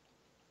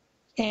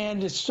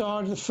 and it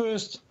started the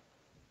first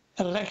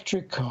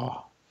electric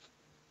car.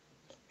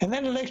 And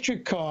that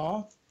electric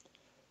car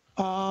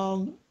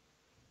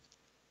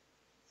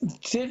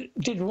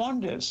did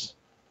wonders.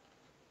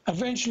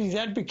 Eventually,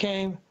 that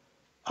became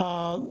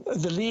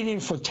the lead-in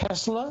for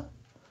Tesla,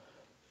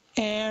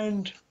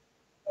 and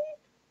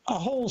a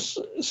whole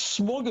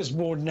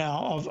smorgasbord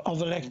now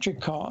of electric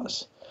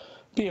cars.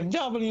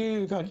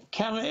 BMW, you've got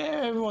Canada,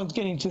 everyone's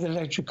getting to the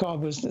electric car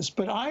business.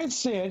 But I had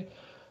said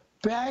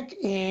back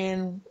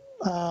in,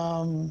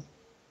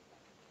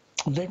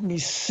 let me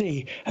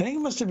see, I think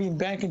it must have been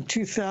back in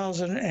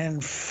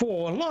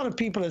 2004. A lot of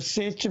people have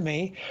said to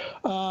me,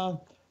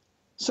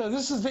 so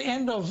this is the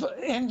end of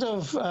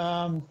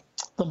the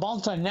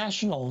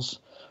multinationals.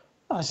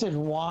 I said,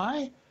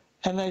 why?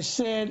 And they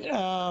said,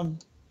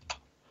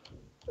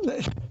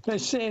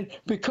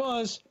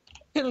 because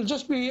it'll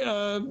just be,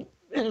 there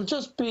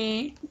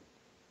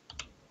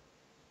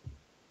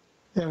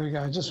we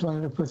go, I just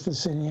wanted to put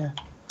this in here.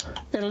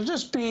 It'll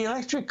just be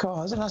electric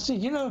cars. And I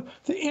said, you know,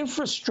 the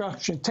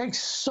infrastructure takes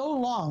so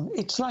long.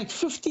 It's like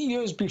 50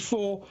 years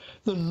before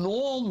the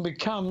norm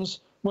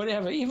becomes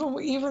whatever.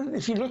 Even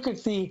if you look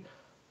at the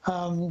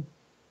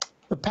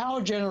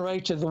power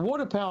generator, the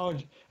water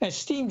powered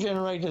steam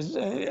generators,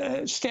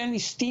 Stanley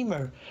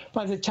Steamer,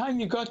 by the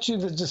time you got to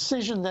the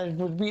decision that it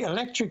would be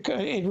electric,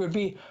 it would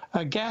be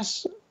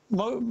gas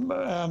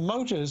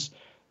motors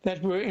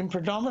that were in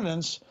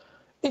predominance,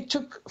 it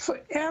took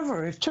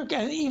forever. It took,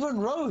 and even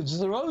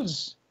the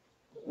roads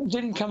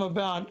didn't come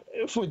about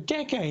for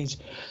decades.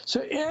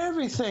 So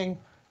everything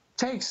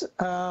takes,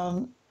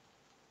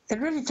 it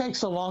really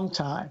takes a long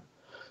time.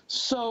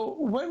 So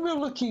when we're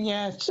looking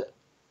at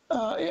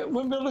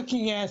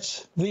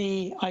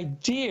the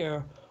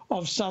idea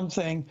of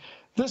something,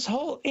 this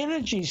whole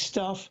energy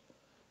stuff,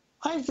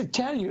 I have to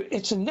tell you,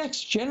 it's a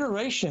next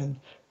generation.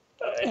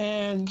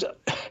 And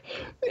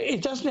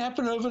it doesn't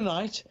happen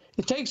overnight.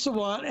 It takes a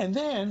while. And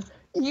then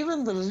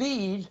even the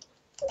lead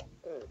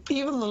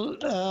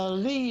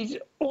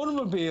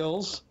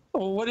automobiles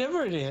or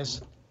whatever it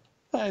is,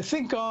 I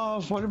think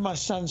of, what did my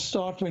son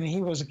start when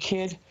he was a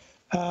kid?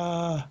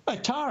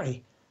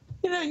 Atari.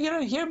 You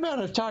don't hear about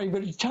Atari,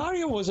 but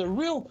Atari was a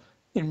real,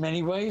 in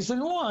many ways,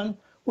 and one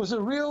was a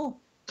real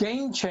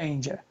game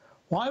changer.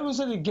 Why was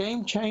it a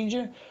game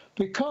changer?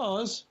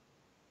 Because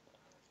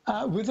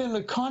within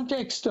the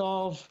context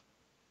of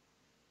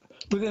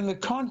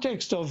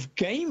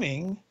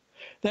gaming,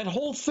 that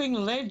whole thing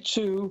led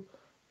to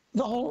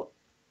the whole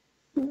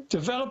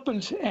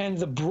development and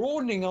the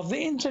broadening of the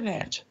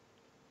internet.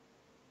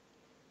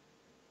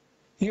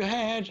 You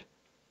had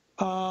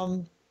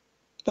the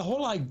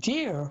whole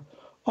idea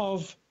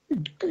of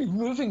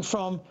moving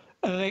from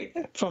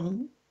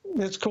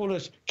let's call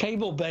it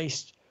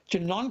cable-based to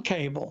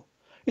non-cable.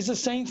 It's the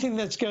same thing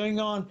that's going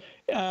on,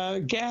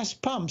 gas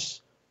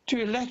pumps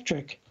to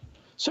electric.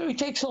 So it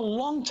takes a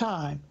long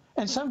time.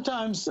 And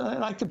sometimes,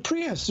 like the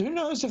Prius, who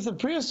knows if the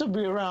Prius will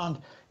be around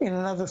in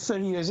another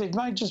 30 years? It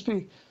might just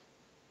be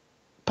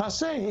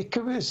passé. It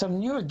could be some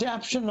new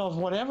adaptation of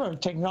whatever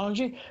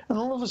technology, and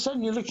all of a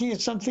sudden you're looking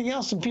at something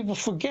else, and people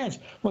forget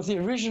what the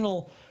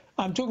original,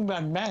 I'm talking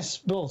about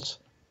mass-built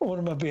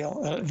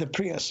automobile, the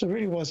Prius. It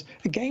really was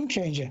a game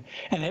changer.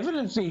 And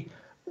evidently,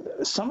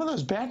 some of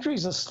those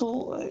batteries are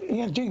still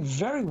doing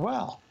very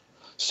well.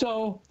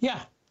 So,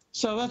 yeah.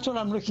 So that's what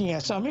I'm looking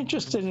at. So I'm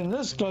interested in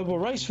this global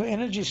race for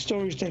energy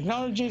storage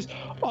technologies,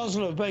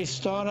 Oslo-based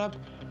startup,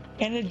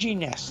 Energy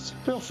Nest.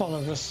 We'll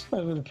follow this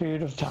over the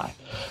period of time.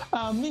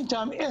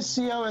 Meantime,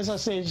 SCO, as I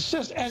said, it's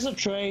just as a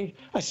trade.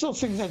 I still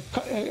think that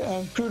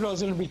crude oil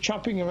is going to be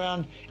chopping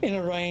around in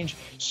a range.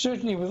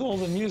 Certainly with all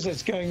the news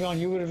that's going on,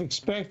 you would have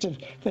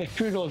expected that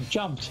crude oil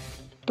jumped,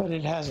 but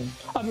it hasn't.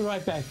 I'll be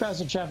right back.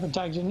 Basil Chapman,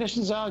 Tiger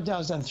Ignitions Hour.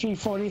 Dow's down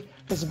 340.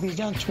 This will be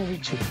down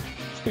 22.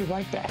 Let's be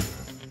right back.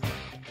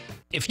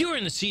 If you're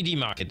in the CD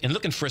market and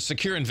looking for a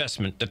secure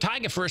investment, the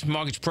Tiger First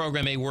Mortgage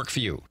Program may work for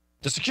you.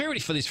 The security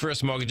for these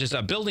first mortgages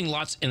are building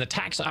lots in the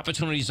Tax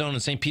Opportunity Zone in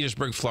St.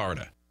 Petersburg,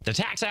 Florida. The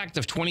Tax Act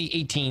of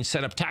 2018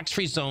 set up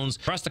tax-free zones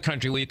across the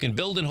country where you can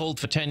build and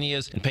hold for 10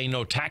 years and pay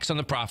no tax on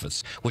the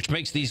profits, which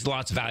makes these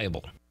lots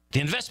valuable.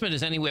 The investment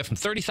is anywhere from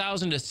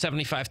 $30,000 to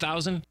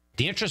 $75,000.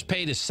 The interest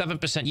paid is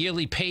 7%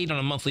 yearly, paid on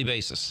a monthly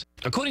basis.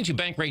 According to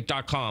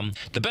Bankrate.com,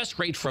 the best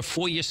rate for a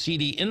 4-year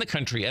CD in the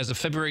country as of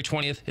February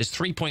 20th is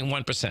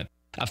 3.1%.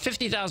 A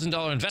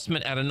 $50,000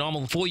 investment at a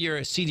normal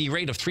 4-year CD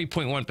rate of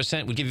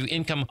 3.1% would give you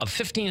income of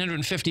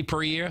 $1,550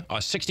 per year or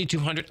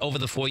 $6,200 over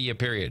the 4-year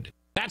period.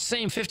 That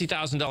same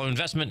 $50,000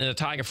 investment in the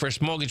Tiger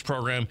First Mortgage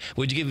Program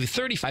would give you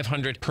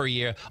 $3,500 per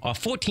year or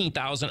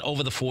 $14,000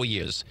 over the 4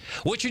 years.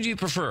 Which would you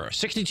prefer,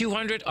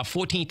 $6,200 or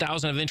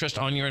 $14,000 of interest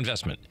on your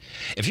investment?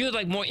 If you would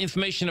like more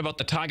information about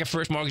the Tiger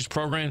First Mortgage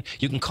Program,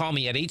 you can call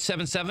me at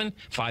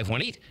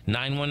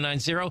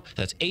 877-518-9190.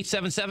 That's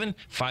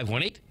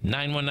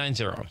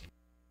 877-518-9190.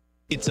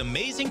 It's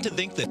amazing to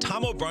think that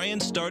Tom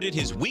O'Brien started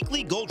his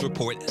weekly gold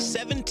report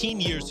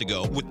 17 years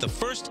ago with the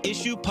first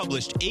issue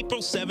published April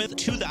 7th,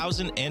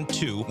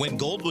 2002, when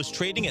gold was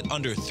trading at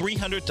under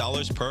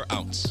 $300 per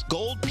ounce.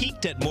 Gold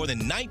peaked at more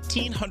than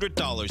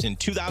 $1,900 in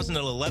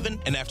 2011,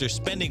 and after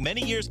spending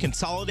many years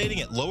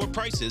consolidating at lower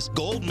prices,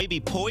 gold may be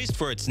poised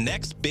for its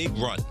next big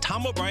run.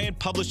 Tom O'Brien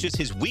publishes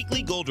his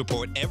weekly gold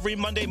report every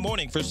Monday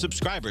morning for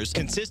subscribers,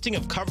 consisting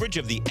of coverage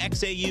of the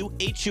XAU,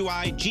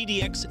 HUI,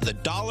 GDX, the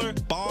dollar,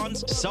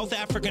 bonds, South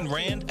African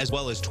rand, as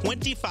well as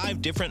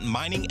 25 different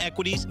mining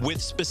equities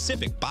with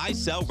specific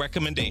buy-sell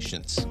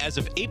recommendations. As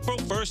of April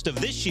 1st of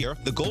this year,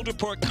 the Gold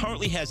Report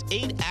currently has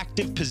 8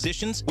 active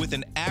positions with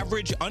an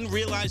average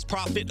unrealized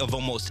profit of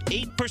almost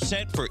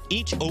 8% for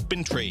each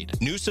open trade.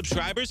 New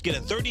subscribers get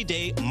a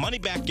 30-day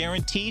money-back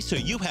guarantee, so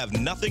you have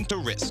nothing to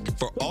risk.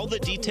 For all the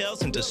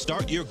details and to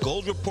start your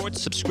Gold Report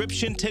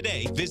subscription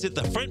today, visit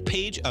the front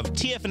page of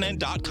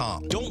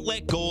TFNN.com. Don't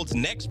let gold's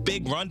next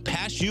big run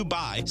pass you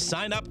by.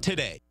 Sign up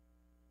today.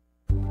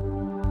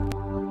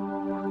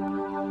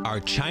 Are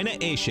China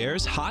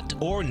A-shares hot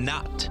or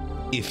not?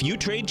 If you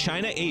trade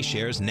China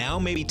A-shares, now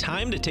may be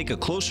time to take a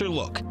closer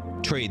look.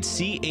 Trade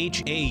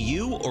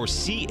CHAU or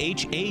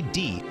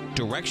CHAD,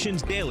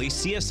 Directions Daily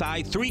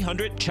CSI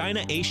 300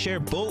 China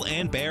A-share Bull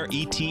and Bear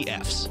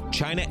ETFs.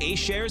 China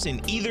A-shares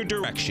in either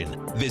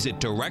direction. Visit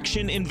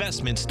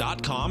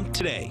directioninvestments.com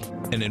today.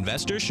 An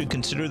investor should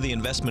consider the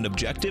investment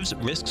objectives,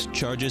 risks,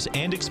 charges,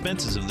 and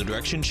expenses of the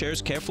Direction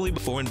shares carefully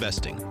before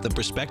investing. The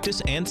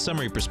prospectus and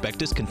summary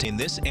prospectus contain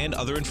this and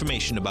other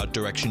information about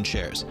Direction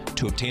shares.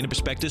 To obtain a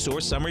prospectus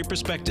or summary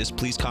prospectus,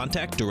 please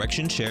contact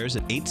Direction shares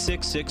at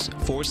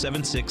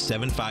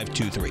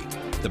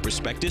 866-476-7523. The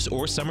prospectus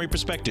or summary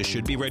prospectus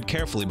should be read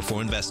carefully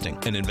before investing.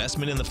 An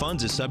investment in the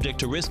funds is subject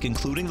to risk,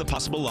 including the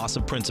possible loss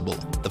of principal.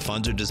 The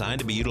funds are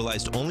designed to be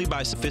utilized only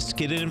by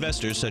sophisticated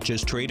investors such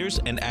as traders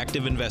and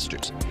active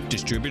investors.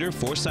 Distributor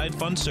Foresight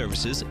Fund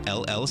Services,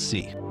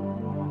 LLC.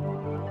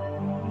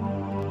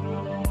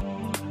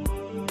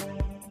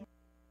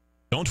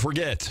 Don't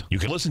forget, you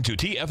can listen to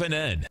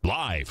TFNN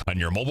live on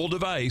your mobile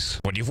device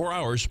 24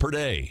 hours per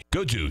day.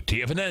 Go to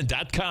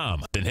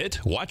TFNN.com, then hit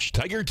Watch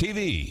Tiger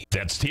TV.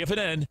 That's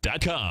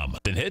TFNN.com,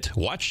 then hit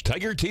Watch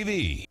Tiger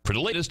TV for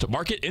the latest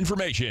market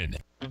information.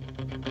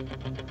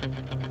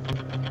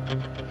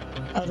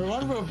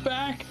 Everyone, we're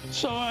back.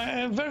 So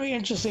very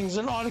interesting. There's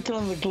an article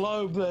in the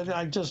Globe that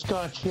I just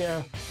got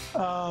here.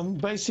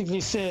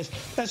 Basically says,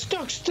 as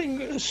stocks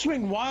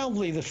swing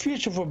wildly, the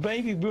future for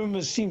baby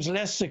boomers seems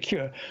less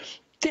secure.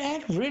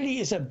 That really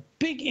is a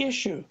big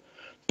issue,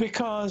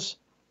 because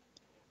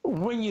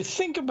when you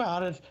think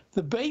about it,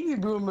 the baby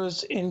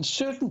boomers in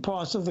certain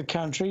parts of the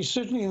country,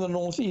 certainly in the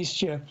Northeast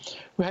here,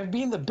 have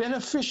been the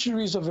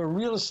beneficiaries of a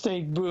real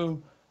estate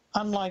boom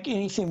unlike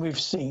anything we've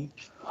seen.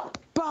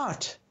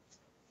 But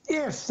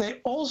if they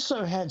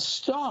also had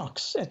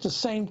stocks at the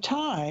same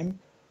time,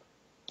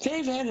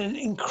 they've had an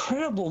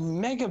incredible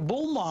mega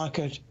bull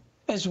market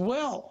as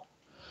well.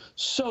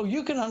 So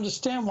you can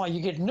understand why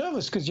you get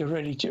nervous, because you're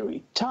ready to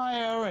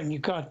retire and you're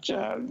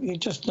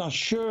just not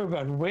sure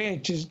about where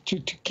to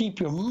keep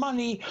your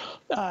money.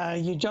 Whatever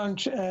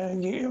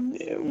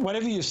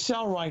you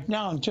sell right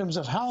now in terms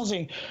of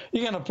housing,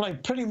 you're going to play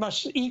pretty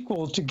much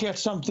equal to get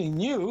something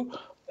new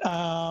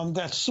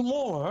that's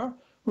smaller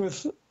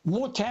with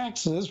more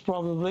taxes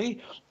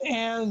probably,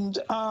 and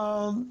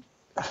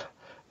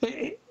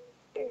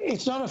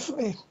it's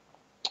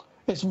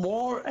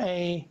more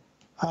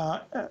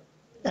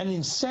an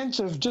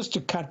incentive just to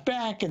cut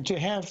back and to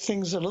have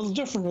things a little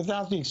different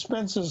without the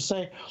expenses,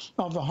 say,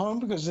 of the home,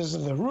 because there's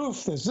the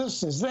roof, there's this,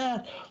 there's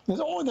that.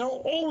 There are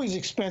always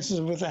expenses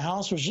with the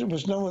house, which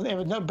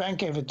no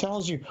bank ever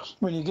tells you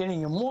when you're getting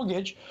your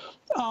mortgage.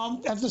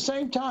 At the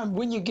same time,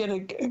 when you get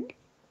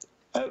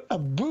a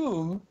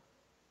boom,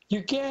 you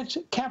get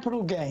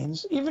capital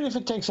gains. Even if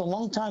it takes a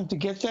long time to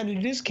get that,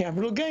 it is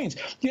capital gains.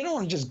 You don't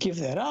want to just give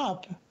that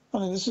up. I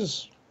mean, this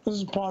is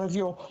part of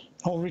your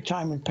whole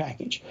retirement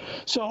package.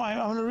 So I'm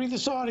going to read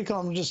this article.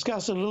 I'm going to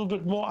discuss it a little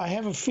bit more. I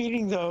have a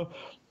feeling, though,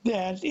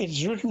 that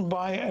it's written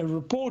by a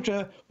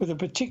reporter with a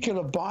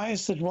particular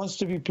bias that wants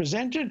to be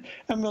presented,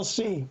 and we'll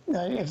see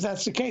if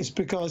that's the case,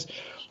 because,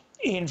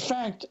 in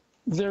fact,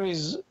 there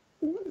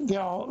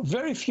are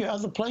very few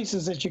other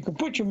places that you can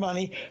put your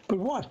money, but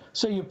what?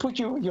 So you put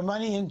your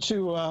money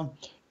into a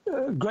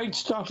great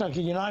stock like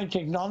a United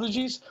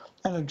Technologies,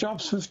 and it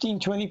drops 15,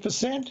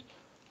 20%.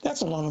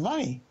 That's a lot of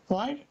money,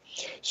 right?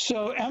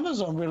 So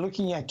Amazon, we're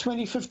looking at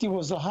 2050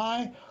 was the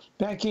high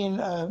back in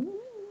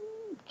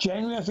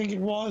January, I think it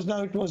was.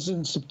 No, it was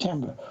in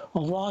September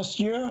of last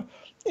year,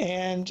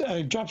 and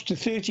it drops to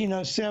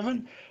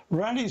 1307.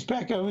 Rallies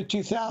back over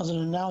 2,000,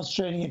 and now it's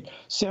trading at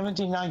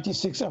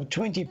 1796, up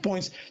 20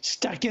 points,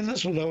 stuck in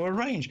this lower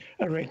range.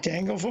 A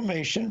rectangle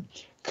formation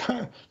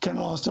can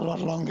last a lot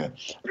longer,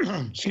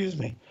 excuse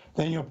me,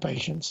 than your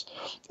patience.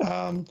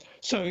 So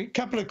a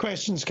couple of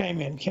questions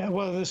came in.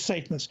 Well, the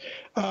statements.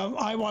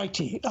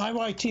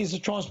 IYT is the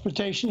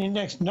transportation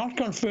index, not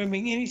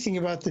confirming anything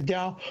about the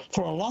Dow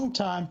for a long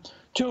time.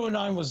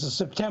 209 was the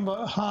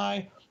September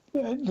high.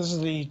 This is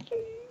the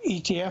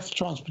ETF,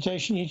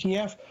 transportation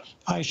ETF,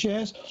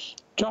 iShares,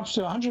 drops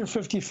to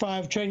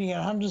 155, trading at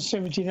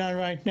 179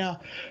 right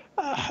now.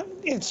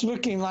 It's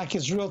looking like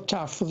it's real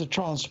tough for the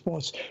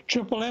transports.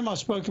 Triple M I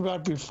spoke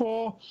about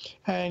before,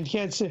 and he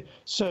had said,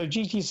 so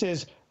GT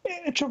says,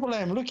 Triple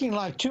M looking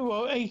like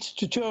 208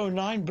 to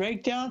 209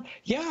 breakdown.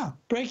 Yeah,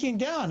 breaking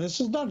down. This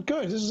is not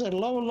good. This is at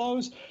lower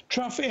lows.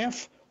 Trough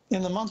F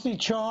in the monthly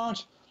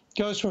chart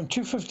goes from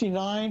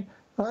 259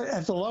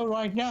 At the low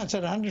right now, it's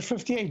at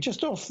 158,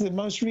 just off the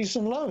most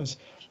recent lows.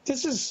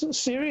 This is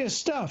serious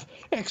stuff.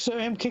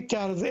 XOM kicked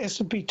out of the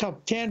S&P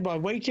top 10 by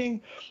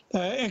waiting.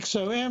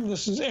 XOM,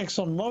 this is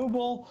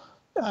ExxonMobil.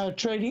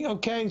 Trading,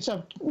 okay, it's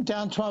up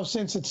down 12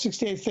 cents at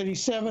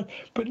 68.37,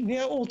 but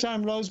near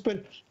all-time lows.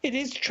 But it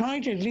is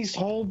trying to at least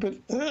hold, but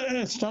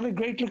it's not a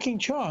great-looking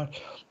chart.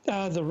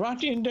 The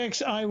RUT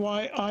index,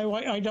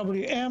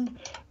 IWM,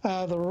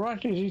 the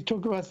RUT, did you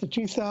talk about the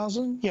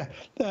 2000? Yeah,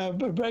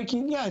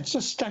 breaking, yeah, it's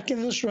just stuck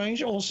in this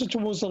range, also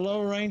towards the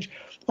lower range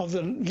of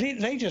the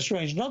latest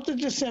range, not the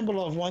December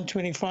low of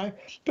 125,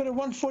 but at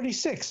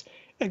 146.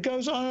 It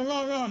goes on and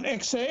on and on.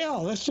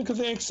 XAL, let's look at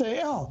the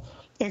XAL.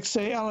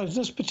 XAL at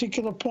this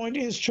particular point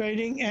is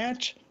trading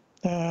at,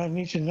 I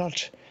need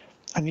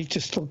to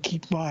still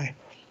keep my,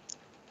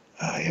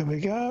 here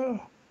we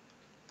go.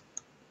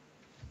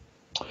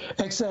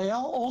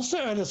 XAL also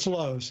at its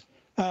lows.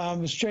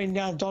 It's trading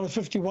down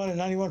 $1.51 and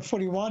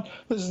 91.41.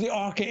 This is the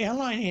ARCA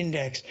Airline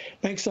Index.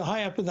 Makes a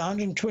high up in the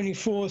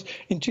 124s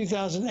in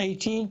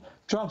 2018,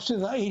 drops to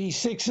the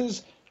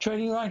 86s.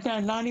 Trading right now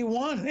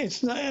 91.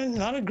 It's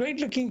not a great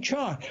looking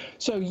chart.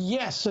 So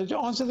yes, so to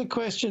answer the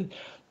question,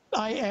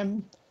 I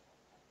am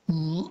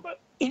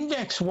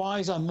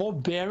index-wise, I'm more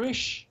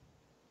bearish.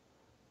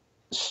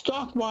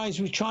 Stock-wise,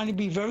 we're trying to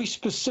be very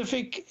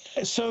specific.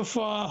 So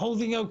far,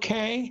 holding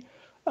okay.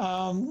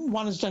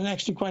 One has done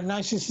actually quite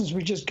nicely since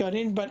we just got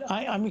in, but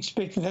I'm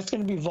expecting that's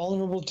going to be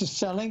vulnerable to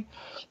selling.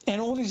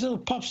 And all these little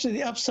pops to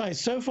the upside,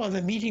 so far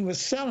the meeting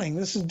was selling.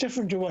 This is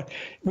different to what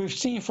we've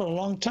seen for a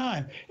long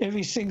time.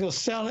 Every single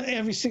sell,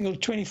 every single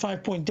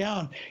 25-point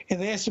down in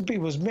the S&P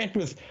was met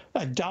with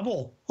a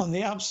double on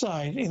the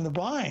upside in the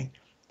buying.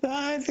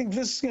 I think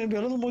this is going to be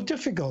a little more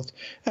difficult.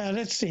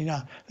 Let's see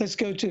now. Let's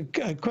go to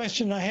a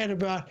question I had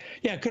about,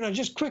 yeah, could I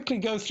just quickly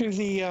go through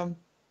the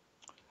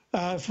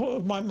for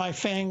my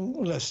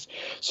FANG list.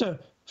 So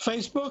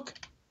Facebook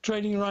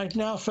trading right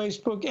now,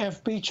 Facebook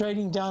FB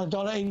trading down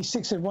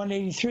 $1.86 at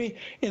 183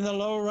 in the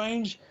lower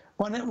range.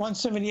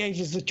 178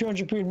 is the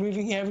 200-period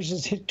moving average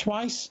is hit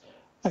twice.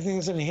 I think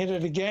it's going to hit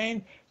it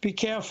again. Be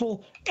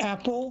careful.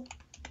 Apple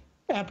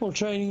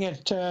trading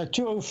at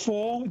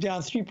 204,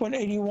 down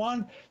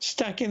 3.81,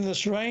 stuck in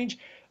this range.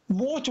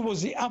 More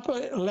towards the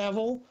upper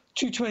level.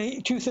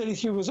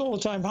 233 was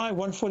all-time high,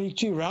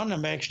 142 round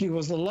number actually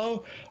was the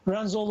low,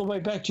 runs all the way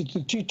back to the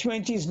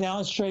 220s. Now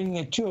it's trading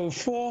at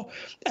 204.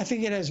 I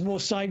think it has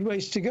more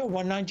sideways to go.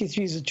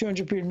 193 is the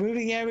 200-period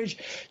moving average.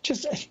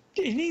 Just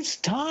it needs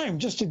time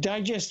just to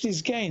digest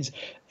these gains.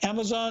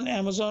 Amazon,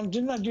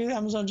 didn't I do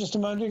Amazon just a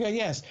moment ago?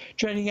 Yes,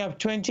 trading up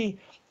 20.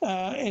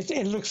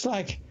 It looks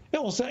like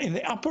also in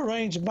the upper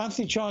range,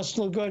 monthly chart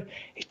still good.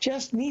 It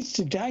just needs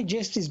to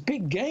digest these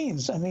big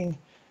gains. I mean,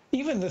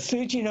 even the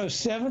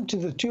 1307 to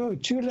the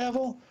 202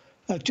 level,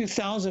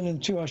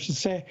 2002, I should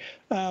say.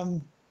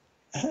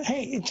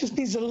 Hey, it just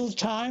needs a little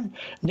time.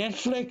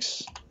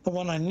 Netflix, the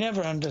one I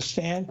never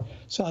understand,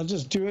 so I'll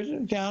just do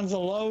it down to the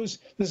lows.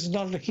 This is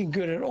not looking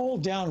good at all,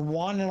 down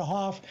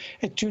 1.5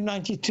 at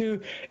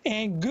 292.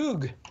 And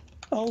Goog,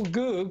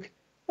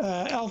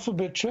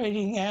 Alphabet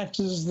trading at,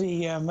 this is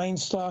the main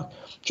stock,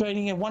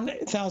 trading at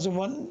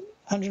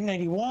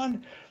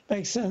 1,181,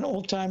 makes an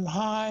all-time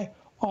high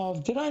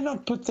of, did I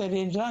not put that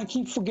in? Did I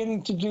keep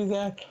forgetting to do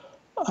that?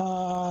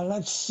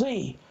 Let's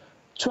see,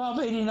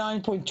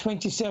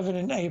 1289.27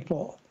 in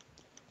April.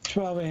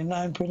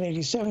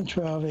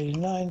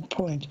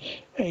 1289.87,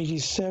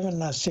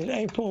 1289.87. I said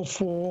April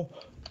 4,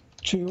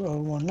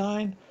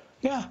 2019.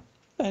 Yeah,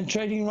 and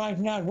trading right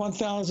now at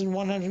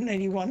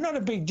 1,181. Not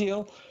a big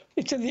deal.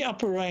 It's in the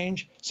upper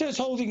range, so it's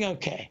holding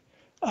okay.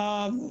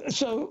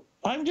 So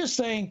I'm just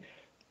saying,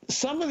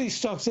 some of these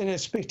stocks that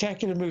have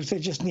spectacular moves, they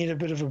just need a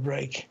bit of a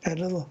break, a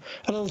little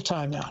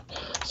timeout.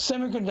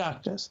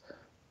 Semiconductors,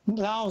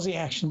 lousy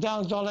action,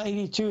 down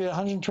 $1.82 at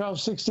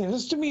 112.16.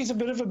 This to me is a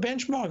bit of a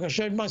benchmark. I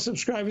showed my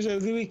subscribers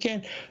over the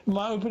weekend,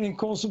 my opening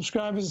call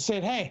subscribers, and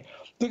said, hey,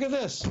 look at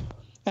this.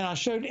 And I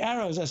showed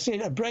arrows. I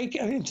said a break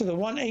into the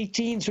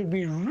 118s would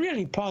be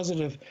really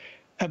positive.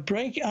 A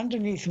break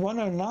underneath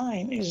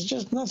 109 is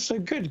just not so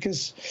good,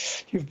 because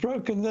you've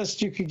broken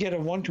this, you could get a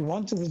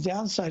 1-to-1 to the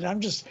downside. I'm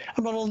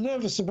a little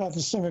nervous about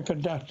the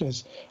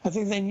semiconductors. I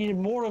think they need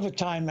more of a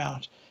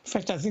timeout. In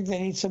fact, I think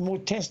they need some more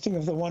testing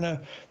of the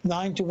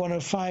 109 to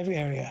 105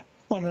 area,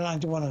 109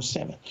 to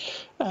 107.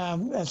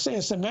 That's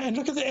SMA. And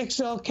look at the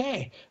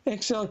XLK.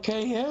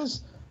 XLK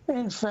is,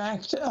 in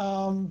fact,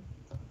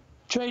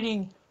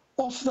 trading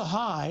off the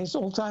highs,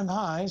 all-time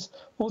highs.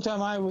 All-time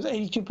high was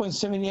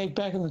 82.78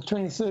 back on the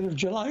 23rd of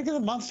July. Look at the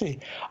monthly.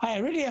 I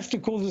really have to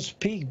call this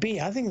peak B.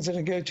 I think it's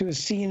going to go to a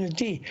C and a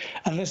D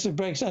unless it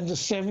breaks under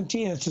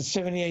 70, and it's at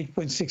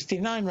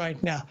 78.69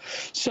 right now.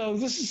 So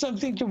this is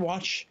something to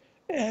watch.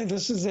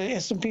 This is the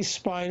S&P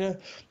Spider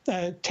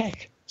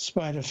Tech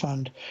Spider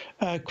Fund.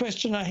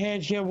 Question I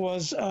had here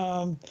was,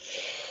 where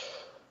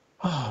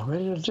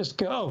did it just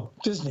go? Oh,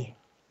 Disney.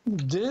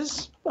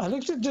 I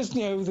looked at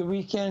Disney over the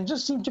weekend,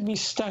 just seemed to be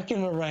stuck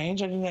in a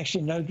range. I didn't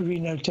actually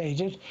renotate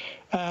it.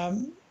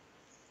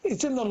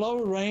 It's in the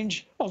lower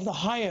range of the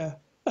higher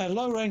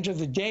low range of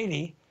the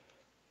daily,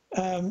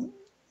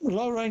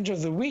 low range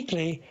of the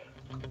weekly,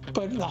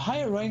 but the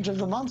higher range of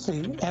the monthly.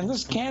 And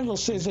this candle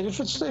says that if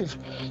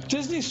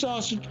Disney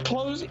starts to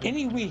close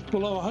any week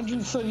below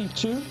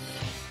 132,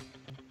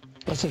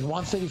 let's say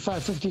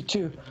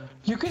 135.52,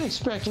 you can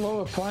expect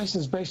lower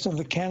prices based on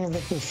the candle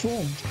that was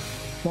formed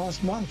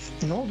last month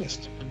in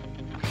August.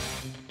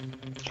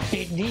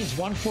 It needs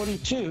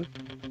 142,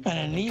 and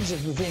it needs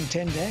it within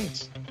 10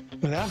 days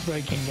without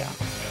breaking down.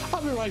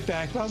 I'll be right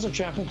back. Basil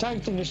Chapman,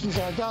 Tiger Conditions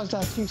are Dow's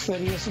down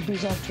 330,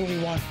 S&P's on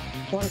 21.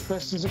 A lot of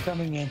questions are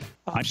coming in.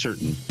 I'm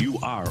certain you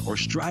are or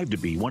strive to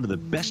be one of the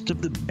best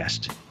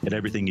at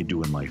everything you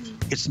do in life.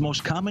 It's the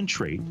most common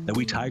trait that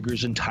we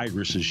tigers and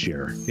tigresses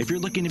share. If you're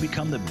looking to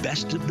become the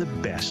best of the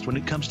best when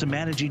it comes to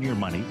managing your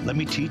money, let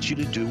me teach you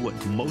to do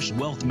what most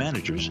wealth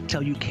managers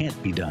tell you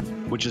can't be done,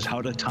 which is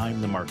how to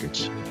time the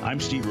markets. I'm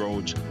Steve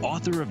Rhodes,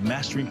 author of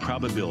Mastering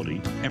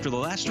Probability, and for the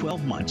last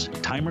 12 months,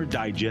 Timer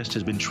Digest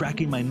has been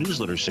tracking my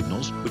newsletter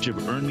signals, which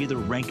have earned me the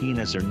ranking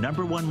as their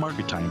 #1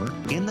 market timer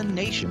in the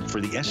nation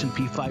for the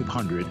S&P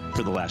 500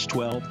 for the last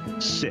 12,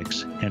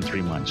 6, and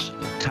 3 months.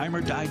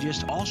 Timer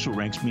Digest also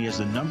ranks me as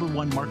the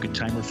 #1 market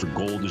timer for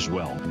gold as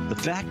well. The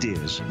fact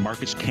is,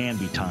 markets can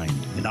be timed,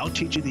 and I'll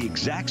teach you the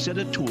exact set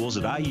of tools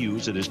that I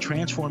use that has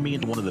transformed me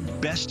into one of the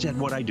best at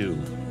what I do.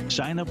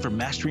 Sign up for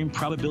Mastering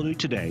Probability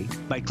today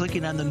by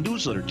clicking on the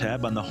newsletter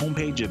tab on the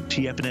homepage of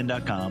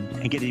TFNN.com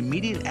and get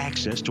immediate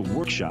access to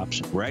workshops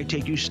where I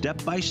take you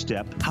step by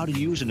step how to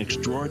use an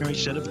extraordinary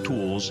set of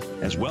tools,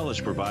 as well as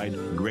provide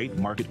great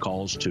market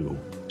calls too.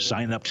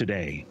 Sign up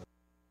today.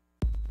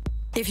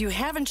 If you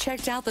haven't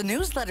checked out the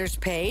newsletters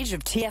page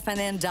of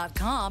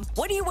TFNN.com,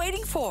 what are you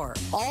waiting for?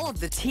 All of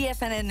the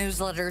TFNN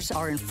newsletters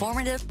are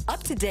informative,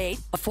 up-to-date,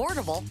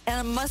 affordable,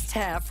 and a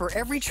must-have for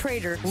every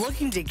trader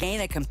looking to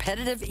gain a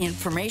competitive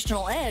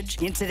informational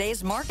edge in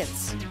today's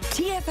markets.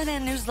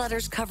 TFNN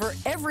newsletters cover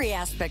every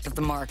aspect of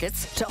the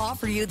markets to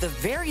offer you the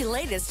very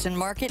latest in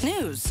market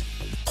news.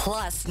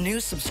 Plus, new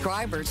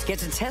subscribers get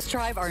to test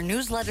drive our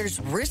newsletters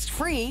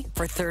risk-free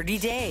for 30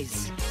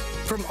 days.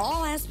 From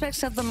all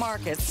aspects of the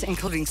markets,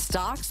 including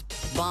stocks,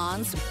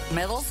 bonds,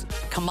 metals,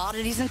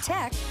 commodities, and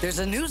tech, there's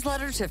a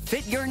newsletter to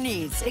fit your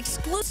needs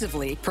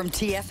exclusively from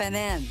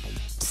TFNN.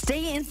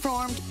 Stay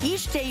informed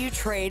each day you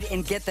trade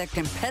and get that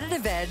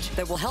competitive edge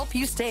that will help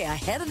you stay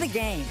ahead of the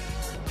game.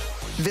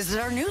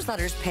 Visit our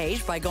newsletters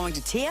page by going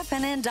to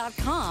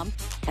TFNN.com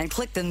and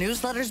click the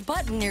newsletters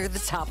button near the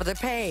top of the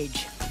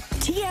page.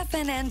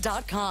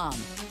 TFNN.com,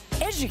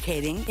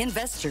 educating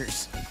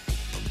investors.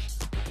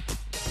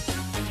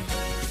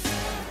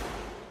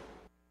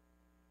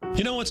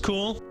 You know what's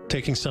cool?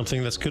 Taking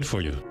something that's good for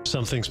you.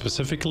 Something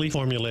specifically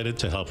formulated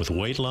to help with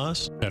weight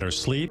loss, better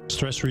sleep,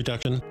 stress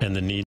reduction, and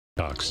the need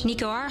detox.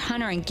 Nico, our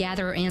hunter and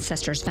gatherer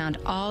ancestors found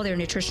all their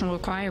nutritional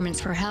requirements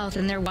for health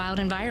in their wild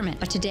environment.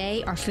 But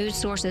today, our food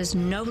sources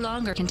no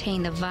longer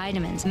contain the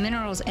vitamins,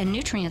 minerals, and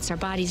nutrients our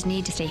bodies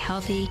need to stay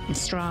healthy and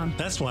strong.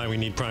 That's why we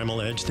need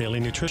Primal Edge Daily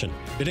Nutrition.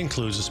 It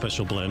includes a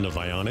special blend of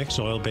ionic,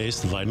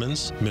 soil-based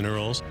vitamins,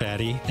 minerals,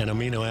 fatty, and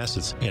amino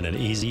acids in an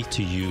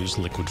easy-to-use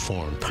liquid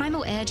form.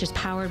 Primal Edge is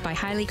powered by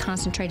highly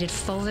concentrated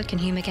fulvic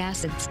and humic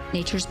acids,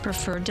 nature's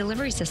preferred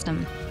delivery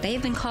system. They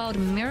have been called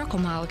miracle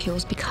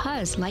molecules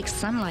because, like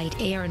sunlight,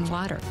 air, and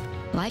water,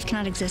 life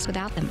cannot exist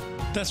without them.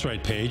 That's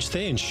right, Paige.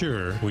 They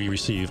ensure we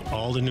receive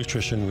all the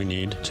nutrition we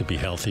need to be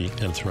healthy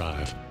and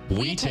thrive.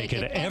 We take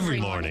it every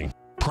morning.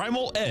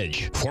 Primal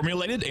Edge,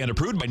 formulated and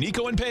approved by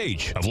Nico and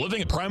Paige of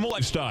Living a Primal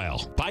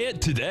Lifestyle. Buy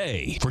it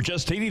today for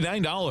just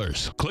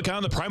 $89. Click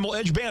on the Primal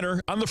Edge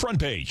banner on the front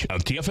page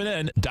of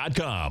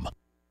TFNN.com.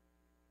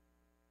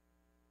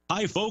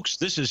 Hi, folks.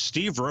 This is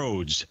Steve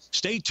Rhodes.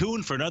 Stay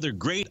tuned for another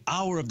great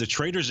hour of the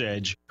Trader's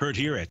Edge, heard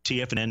here at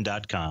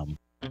TFNN.com.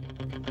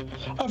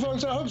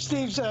 Folks, I hope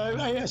Steve's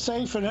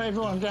safe and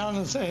everyone down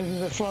in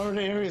the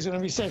Florida area is going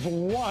to be safe.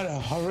 What a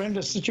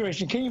horrendous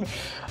situation. Can you?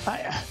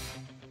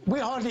 We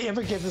hardly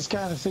ever get this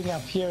kind of thing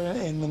up here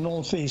in the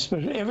Northeast,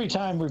 but every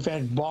time we've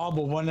had Bob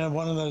or one of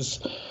those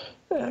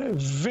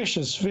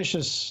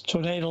vicious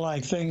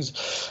tornado-like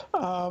things,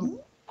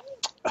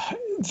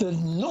 the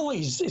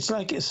noise, it's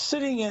like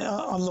sitting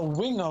on the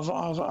wing of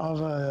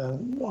a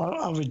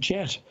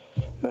jet.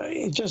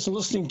 Just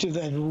listening to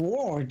that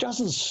roar, it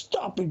doesn't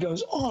stop. It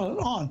goes on and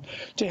on.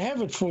 To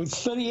have it for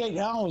 38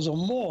 hours or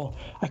more,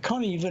 I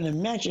can't even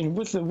imagine.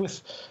 With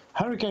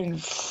Hurricane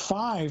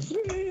 5,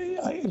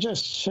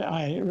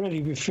 I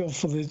really feel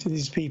for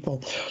these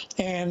people.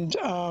 And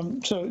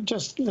so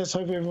just let's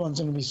hope everyone's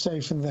going to be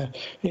safe in there.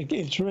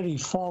 It's really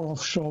far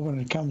offshore when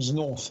it comes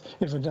north,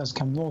 if it does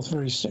come north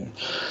very soon.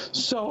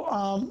 So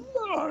a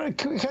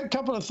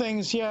couple of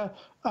things here.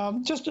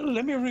 Just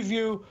let me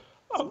review.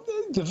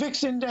 The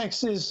VIX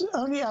index is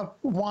only up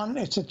 1.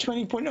 It's at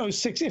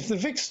 20.06. If the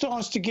VIX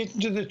starts to get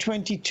into the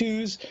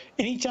 22s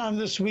anytime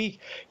this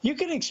week, you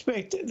can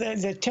expect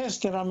the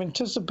test that I'm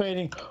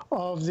anticipating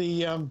of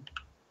the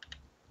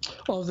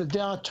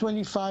Dow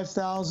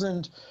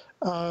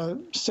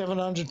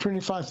 25,700,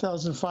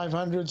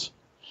 25,500s.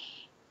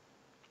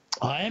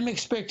 I am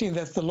expecting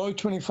that the low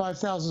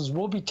 25,000s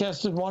will be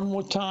tested one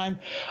more time.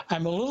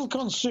 I'm a little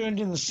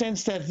concerned in the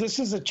sense that this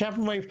is a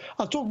Chapman wave.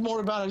 I'll talk more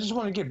about it. I just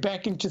want to get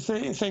back into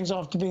things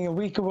after being a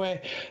week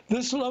away.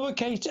 This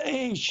lowercase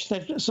h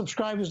that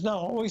subscribers know,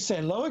 I always say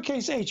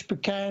lowercase h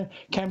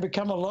can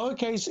become a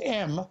lowercase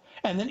m,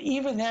 and then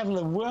even have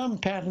a worm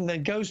pattern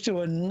that goes to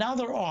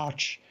another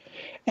arch.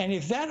 And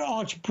if that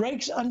arch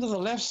breaks under the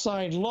left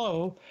side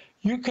low,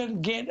 you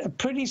can get a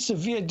pretty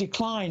severe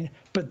decline,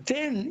 but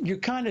then you're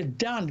kind of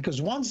done,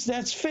 because once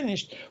that's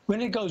finished,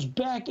 when it goes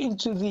back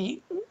into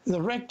the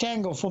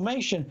rectangle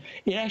formation,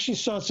 it actually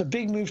starts a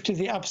big move to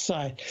the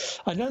upside.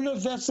 I don't know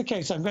if that's the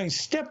case. I'm going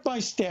step by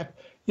step.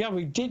 Yeah,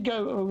 we've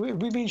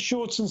been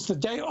short since the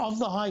day of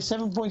the high,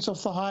 7 points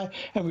off the high,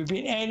 and we've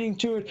been adding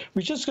to it.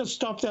 We just got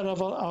stopped out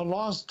of our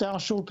last down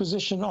short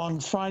position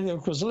on Friday.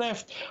 It was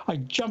left. I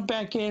jumped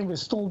back in. We'll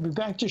still be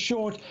back to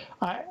short.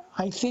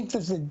 I think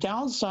that the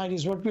downside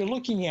is what we're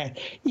looking at.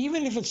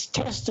 Even if it's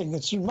testing,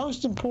 it's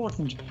most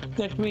important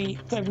that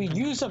we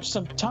use up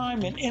some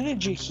time and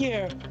energy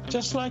here,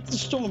 just like the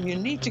storm. You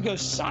need to go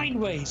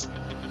sideways,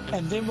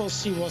 and then we'll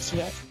see what's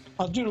left.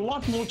 I'll do a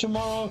lot more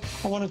tomorrow.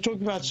 I want to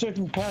talk about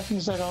certain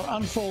patterns that are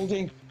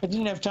unfolding. I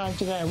didn't have time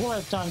today. I will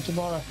have time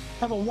tomorrow.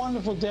 Have a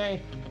wonderful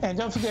day. And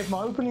don't forget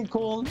my opening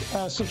call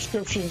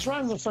subscription is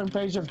right on the front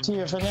page of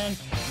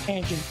TFNN.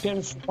 And you get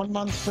it for 1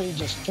 month free.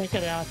 Just check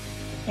it out.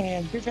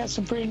 And we've had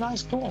some pretty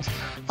nice calls.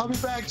 I'll be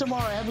back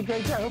tomorrow. Have a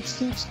great day. I hope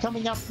Steve's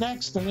coming up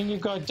next. And then you've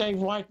got Dave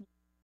White.